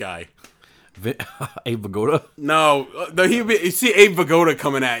 the old guy, Abe Vigoda. No, you see Abe Vigoda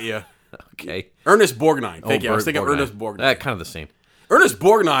coming at you. Okay, Ernest Borgnine. Thank you. I was thinking Ernest Borgnine. Kind of the same. Ernest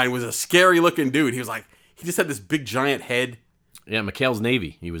Borgnine was a scary looking dude. He just had this big giant head. Yeah, McHale's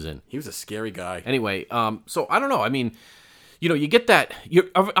Navy he was in. He was a scary guy. Anyway, so I don't know. I mean, you get that.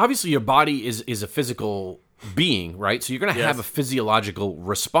 Obviously your body is a physical being, right? So you're going to have a physiological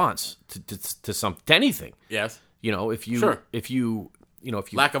response to anything. Yes. If you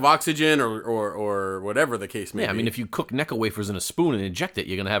lack of oxygen or whatever the case may be. I mean, if you cook Necco wafers in a spoon and inject it,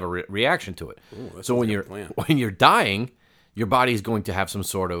 you're going to have a reaction to it. Ooh, so when you're dying, your body is going to have some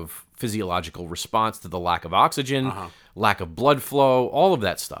sort of physiological response to the lack of oxygen, lack of blood flow, all of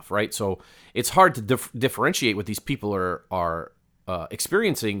that stuff, right? So it's hard to differentiate what these people are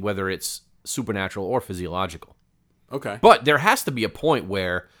experiencing, whether it's supernatural or physiological. Okay. But there has to be a point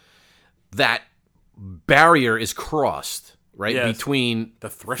where that barrier is crossed, right? Yes. Between the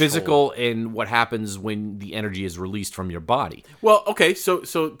threshold. Physical and what happens when the energy is released from your body. Well, okay, so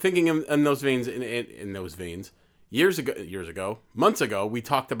thinking in those veins, in those veins, months ago, we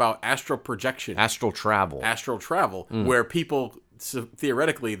talked about astral projection, astral travel, where people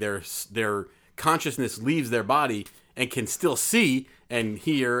theoretically their consciousness leaves their body and can still see and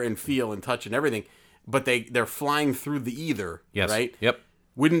hear and feel and touch and everything, but they're flying through the ether, right? Yep.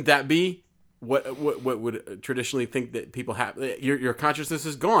 Wouldn't that be what would traditionally think that people have? Your consciousness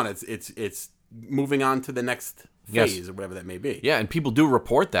is gone. It's moving on to the next phase or whatever that may be. Yeah, and people do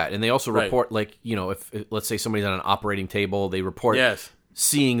report that, and they also report if let's say somebody's on an operating table, they report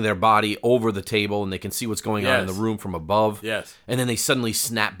seeing their body over the table, and they can see what's going on in the room from above. Yes, and then they suddenly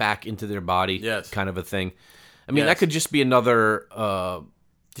snap back into their body. Yes, kind of a thing. I mean, that could just be another.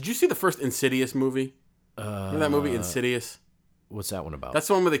 Did you see the first Insidious movie? Remember that movie, Insidious? What's that one about? That's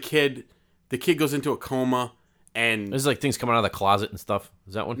the one where the kid goes into a coma. And there's things coming out of the closet and stuff.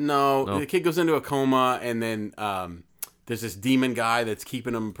 Is that one? No. The kid goes into a coma, and then there's this demon guy that's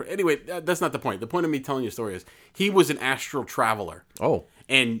keeping him. Anyway, that's not the point. The point of me telling you a story is he was an astral traveler. Oh,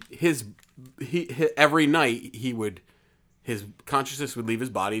 and he every night his consciousness would leave his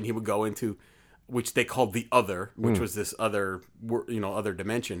body, and he would go into which they called the other, which was this other other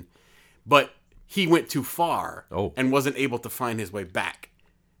dimension. But he went too far and wasn't able to find his way back,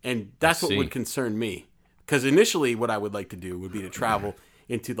 and that's what would concern me. Because initially, what I would like to do would be to travel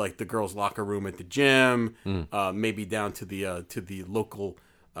into like the girls' locker room at the gym, maybe down to the local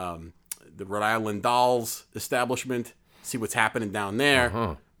the Rhode Island Dolls establishment, see what's happening down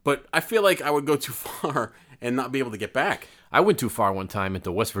there. But I feel like I would go too far and not be able to get back. I went too far one time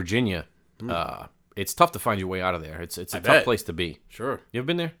into West Virginia. It's tough to find your way out of there. It's a tough place to be. Sure, you ever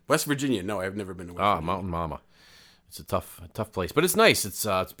been there? West Virginia? No, I've never been to West Virginia. Mountain Mama. It's a tough place, but it's nice.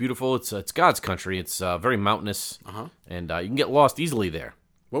 It's beautiful. It's God's country. It's very mountainous, and you can get lost easily there.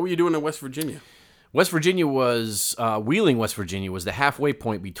 What were you doing in West Virginia? West Virginia was Wheeling. West Virginia was the halfway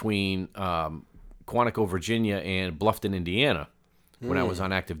point between Quantico, Virginia, and Bluffton, Indiana. When I was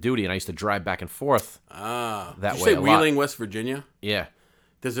on active duty, and I used to drive back and forth. That Did you way say Wheeling, West Virginia? Yeah.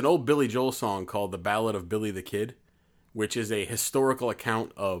 There's an old Billy Joel song called "The Ballad of Billy the Kid," which is a historical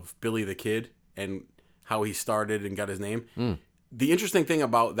account of Billy the Kid and how he started and got his name. The interesting thing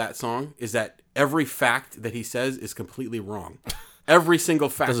about that song is that every fact that he says is completely wrong. Every single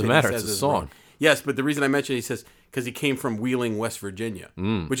fact Doesn't that matter. he says It's a is song. wrong. Yes, but the reason I mentioned he says because he came from Wheeling, West Virginia,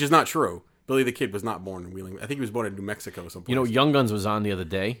 which is not true. Billy the Kid was not born in Wheeling. I think he was born in New Mexico someplace. You know, Young Guns was on the other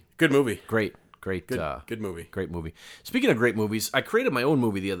day. Good movie. Great Good movie. Great movie. Speaking of great movies, I created my own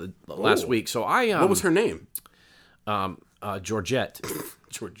movie last week. So I What was her name? Georgette.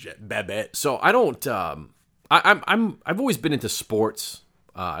 Georgette Babette. So I don't. I've always been into sports.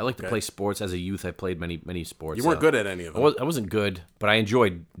 I like to play sports. As a youth, I played many sports. You weren't good at any of them. I wasn't good, but I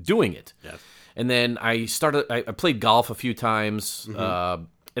enjoyed doing it. Yes. And then I played golf a few times.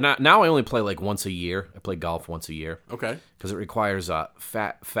 Now I only play like once a year. I play golf once a year. Okay. Because it requires a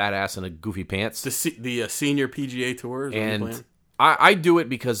fat ass and a goofy pants. The senior PGA Tour. Is And I do it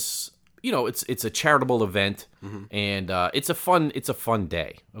because it's a charitable event, and it's a fun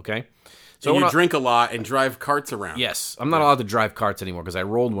day. Okay. So you drink a lot and drive carts around. Yes, I'm not allowed to drive carts anymore because I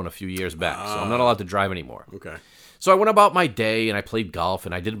rolled one a few years back, so I'm not allowed to drive anymore. Okay. So I went about my day and I played golf,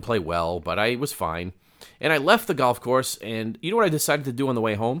 and I didn't play well, but I was fine. And I left the golf course, and you know what I decided to do on the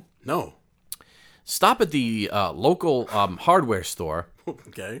way home? No. Stop at the local hardware store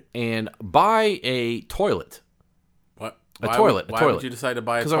Okay. and buy a toilet. What? Why would you decide to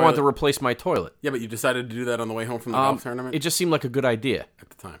buy a toilet? Because I wanted to replace my toilet. Yeah, but you decided to do that on the way home from the golf tournament? It just seemed like a good idea At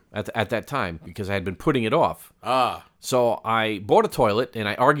the time. at that time because I had been putting it off. Ah. So I bought a toilet, and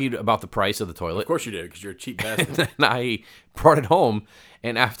I argued about the price of the toilet. Of course you did, because you're a cheap bastard. And I brought it home,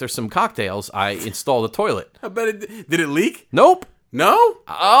 and after some cocktails, I installed a toilet. I bet it... Did it leak? Nope. No?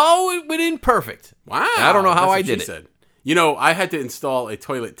 Oh, it went in perfect. Wow. I don't know how That's I what did she it. said. You know, I had to install a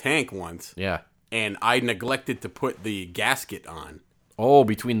toilet tank once, Yeah. and I neglected to put the gasket on. Oh,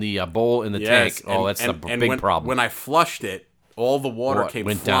 between the bowl and the tank. Oh, that's a big problem. When I flushed it, all the water came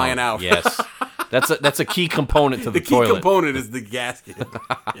went flying down. out. Yes. That's a key component to the The key toilet. component is the gasket.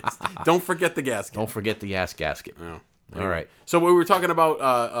 Yes. Don't forget the gasket. Don't forget the ass gasket. Oh. All right. So we were talking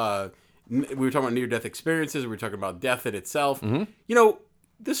about near-death experiences. We were talking about death in itself. Mm-hmm. You know,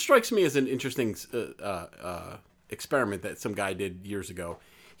 this strikes me as an interesting experiment that some guy did years ago.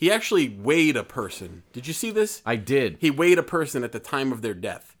 He actually weighed a person. Did you see this? I did. He weighed a person at the time of their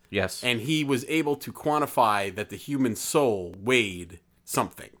death. Yes. And he was able to quantify that the human soul weighed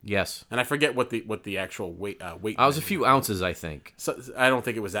something. Yes. And I forget what the actual weight. I was a few ounces, I think. So, I don't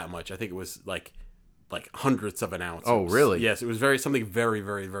think it was that much. I think it was like hundredths of an ounce. Oh, really? Yes, it was something very,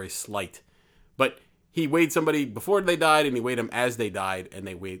 very, very slight. But he weighed somebody before they died, and he weighed them as they died, and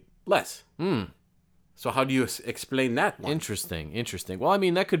they weighed less. So how do you explain that one? Interesting. Well, I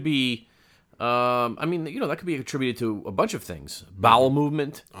mean, that could be, that could be attributed to a bunch of things. Bowel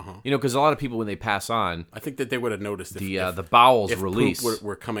movement. Because a lot of people, when they pass on, I think that they would have noticed if the bowels if release. poop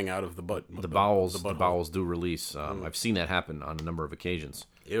were coming out of the butt. The bowels do release. I've seen that happen on a number of occasions.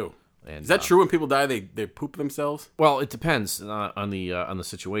 Ew. And, is that true? When people die, they poop themselves? Well, it depends on the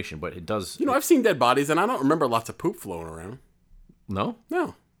situation, but it does. You know, I've seen dead bodies, and I don't remember lots of poop flowing around. No.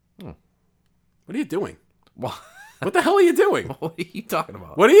 No. What are you doing? Well, What the hell are you doing? what are you talking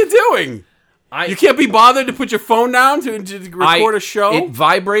about? What are you doing? You can't be bothered to put your phone down to record a show? It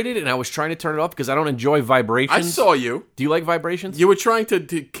vibrated, and I was trying to turn it off because I don't enjoy vibrations. I saw you. Do you like vibrations? You were trying to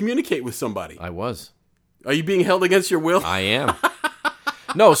communicate with somebody. I was. Are you being held against your will? I am.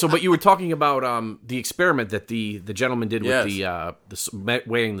 No, but you were talking about the experiment that the gentleman did with the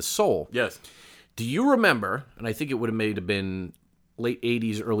weighing the soul. Yes. Do you remember? And I think it would have been late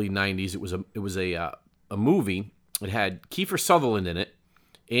 '80s, early '90s. It was a movie. It had Kiefer Sutherland in it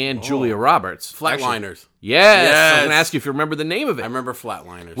and Julia Roberts. Flatliners. Yes. I'm going to ask you if you remember the name of it. I remember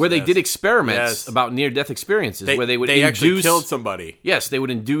Flatliners. Where they did experiments about near-death experiences, where they would induce... actually killed somebody. Yes, they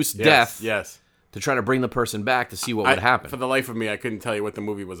would induce death Yes. to try to bring the person back to see what would happen. For the life of me, I couldn't tell you what the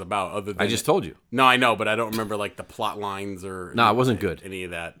movie was about. Other than I just told you. No, I know, but I don't remember like the plot lines or... No, it wasn't good. Any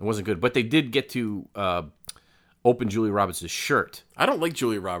of that. It wasn't good. But they did get to open Julia Roberts' shirt. I don't like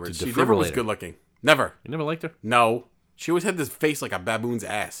Julia Roberts. She never was good looking. Never. You never liked her? No. She always had this face like a baboon's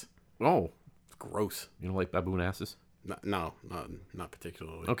ass. Oh. It's gross. You don't like baboon asses? No, not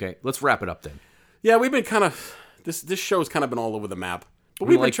particularly. Okay, let's wrap it up then. Yeah, we've been kind of... This show's kind of been all over the map. But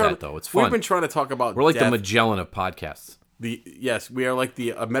We like that, though. It's fun. We've been trying to talk about We're like death. the Magellan of podcasts. Yes, we are like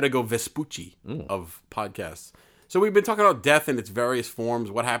the Amerigo Vespucci of podcasts. So we've been talking about death in its various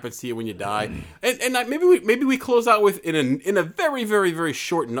forms, what happens to you when you die, and maybe we close out with in a very, very, very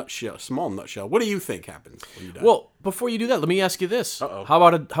short nutshell, small nutshell. What do you think happens when you die? Well, before you do that, let me ask you this: Uh-oh. How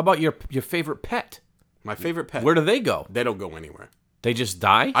about your favorite pet? My favorite pet. Where do they go? They don't go anywhere. They just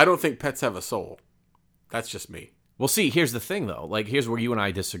die? I don't think pets have a soul. That's just me. Well, see, here's the thing, though. Like, here's where you and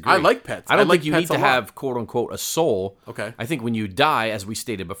I disagree. I like pets. I don't like think you pets need to a lot. have, quote unquote, a soul. Okay. I think when you die, as we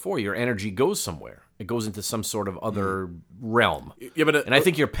stated before, your energy goes somewhere. It goes into some sort of other realm. Yeah, but and I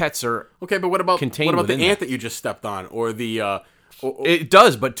think your pets are okay. But what about contained the within ant that. that you just stepped on, or the? It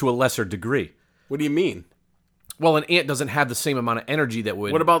does, but to a lesser degree. What do you mean? Well, an ant doesn't have the same amount of energy that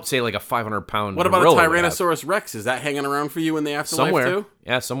would, What about- say, like a 500-pound What about a gorilla would have. Tyrannosaurus Rex? Is that hanging around for you in the afterlife Somewhere. too?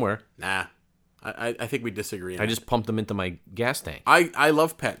 Yeah, somewhere. Nah, I think we disagree. I just pumped them into my gas tank. I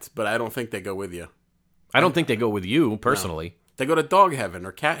love pets, but I don't think they go with you. I don't think they go with you, personally. They go to dog heaven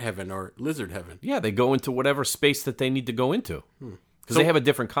or cat heaven or lizard heaven. Yeah, they go into whatever space that they need to go into. Because they have a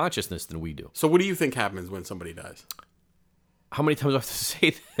different consciousness than we do. So what do you think happens when somebody dies? How many times do I have to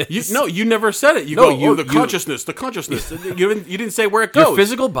say this? You never said it. The consciousness. You didn't say where it goes. Your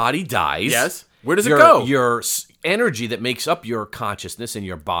physical body dies. Yes. Where does it go? Your energy that makes up your consciousness in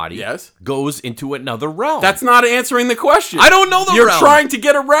your body Yes. goes into another realm. That's not answering the question. I don't know the You're realm. trying to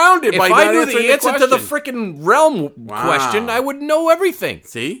get around it If by I not knew answering the answer to the question. freaking realm question, I would know everything.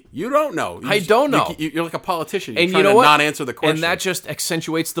 See? You don't know. I don't know. You're like a politician. You're And trying you know to what? not answer the question. And that just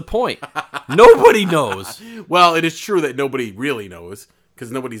accentuates the point. Nobody knows. Well, it is true that nobody really knows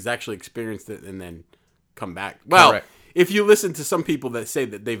because nobody's actually experienced it and then come back. Well, Correct. if you listen to some people that say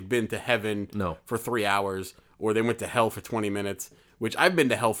that they've been to heaven for 3 hours or they went to hell for 20 minutes, which I've been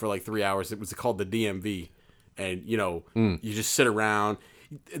to hell for like 3 hours. It was called the DMV. And, you just sit around.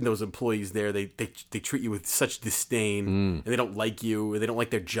 And those employees there, they treat you with such disdain. And they don't like you. And they don't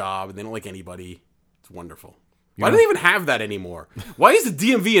like their job. And they don't like anybody. It's wonderful. Why do they even have that anymore? Why is the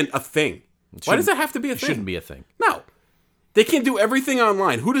DMV a thing? Why does it have to be a thing? It shouldn't be a thing. No. They can do everything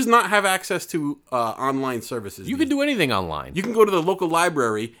online. Who does not have access to online services? You can do anything online. You can go to the local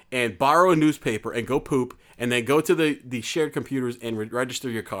library and borrow a newspaper and go poop, and then go to the shared computers and register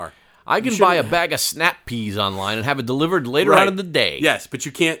your car. I can buy a bag of snap peas online and have it delivered later on in the day. Yes, but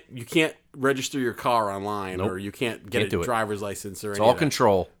you can't register your car online, or you can't get a driver's license or anything. It's all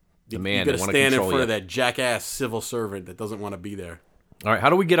control. Demand. You got to stand in front of that jackass civil servant that doesn't want to be there. All right,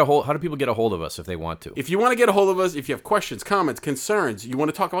 how do people get a hold of us if they want to? If you want to get a hold of us, if you have questions, comments, concerns, you want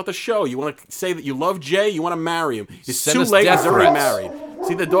to talk about the show, you want to say that you love Jay, you want to marry him, it's too late, he's already married.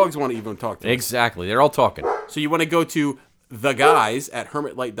 See, the dogs want to even talk to us. Exactly, they're all talking. So you want to go to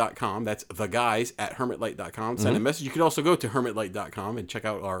theguys@hermitlight.com. That's theguys@hermitlight.com. Send a message. You can also go to hermitlight.com and check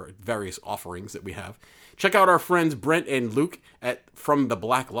out our various offerings that we have. Check out our friends Brent and Luke from the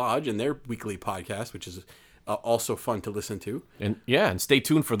Black Lodge and their weekly podcast, which is also fun to listen to. And stay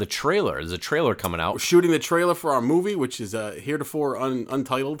tuned for the trailer. There's a trailer coming out. We're shooting the trailer for our movie, which is heretofore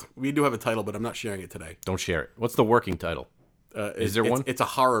untitled. We do have a title, but I'm not sharing it today. Don't share it. What's the working title? Is there one? It's a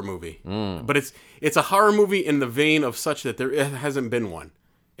horror movie, but it's a horror movie in the vein of such that there hasn't been one.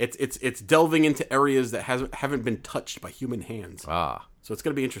 It's delving into areas that haven't been touched by human hands. So it's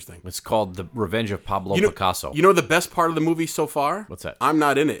going to be interesting. It's called The Revenge of Pablo Picasso. You know the best part of the movie so far? What's that? I'm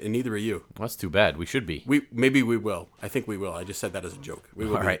not in it, and neither are you. Well, that's too bad. We should be. Maybe we will. I think we will. I just said that as a joke. We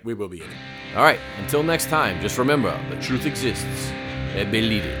will be in it. All right. Until next time, just remember, the truth exists. E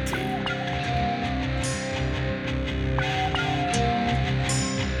believe it.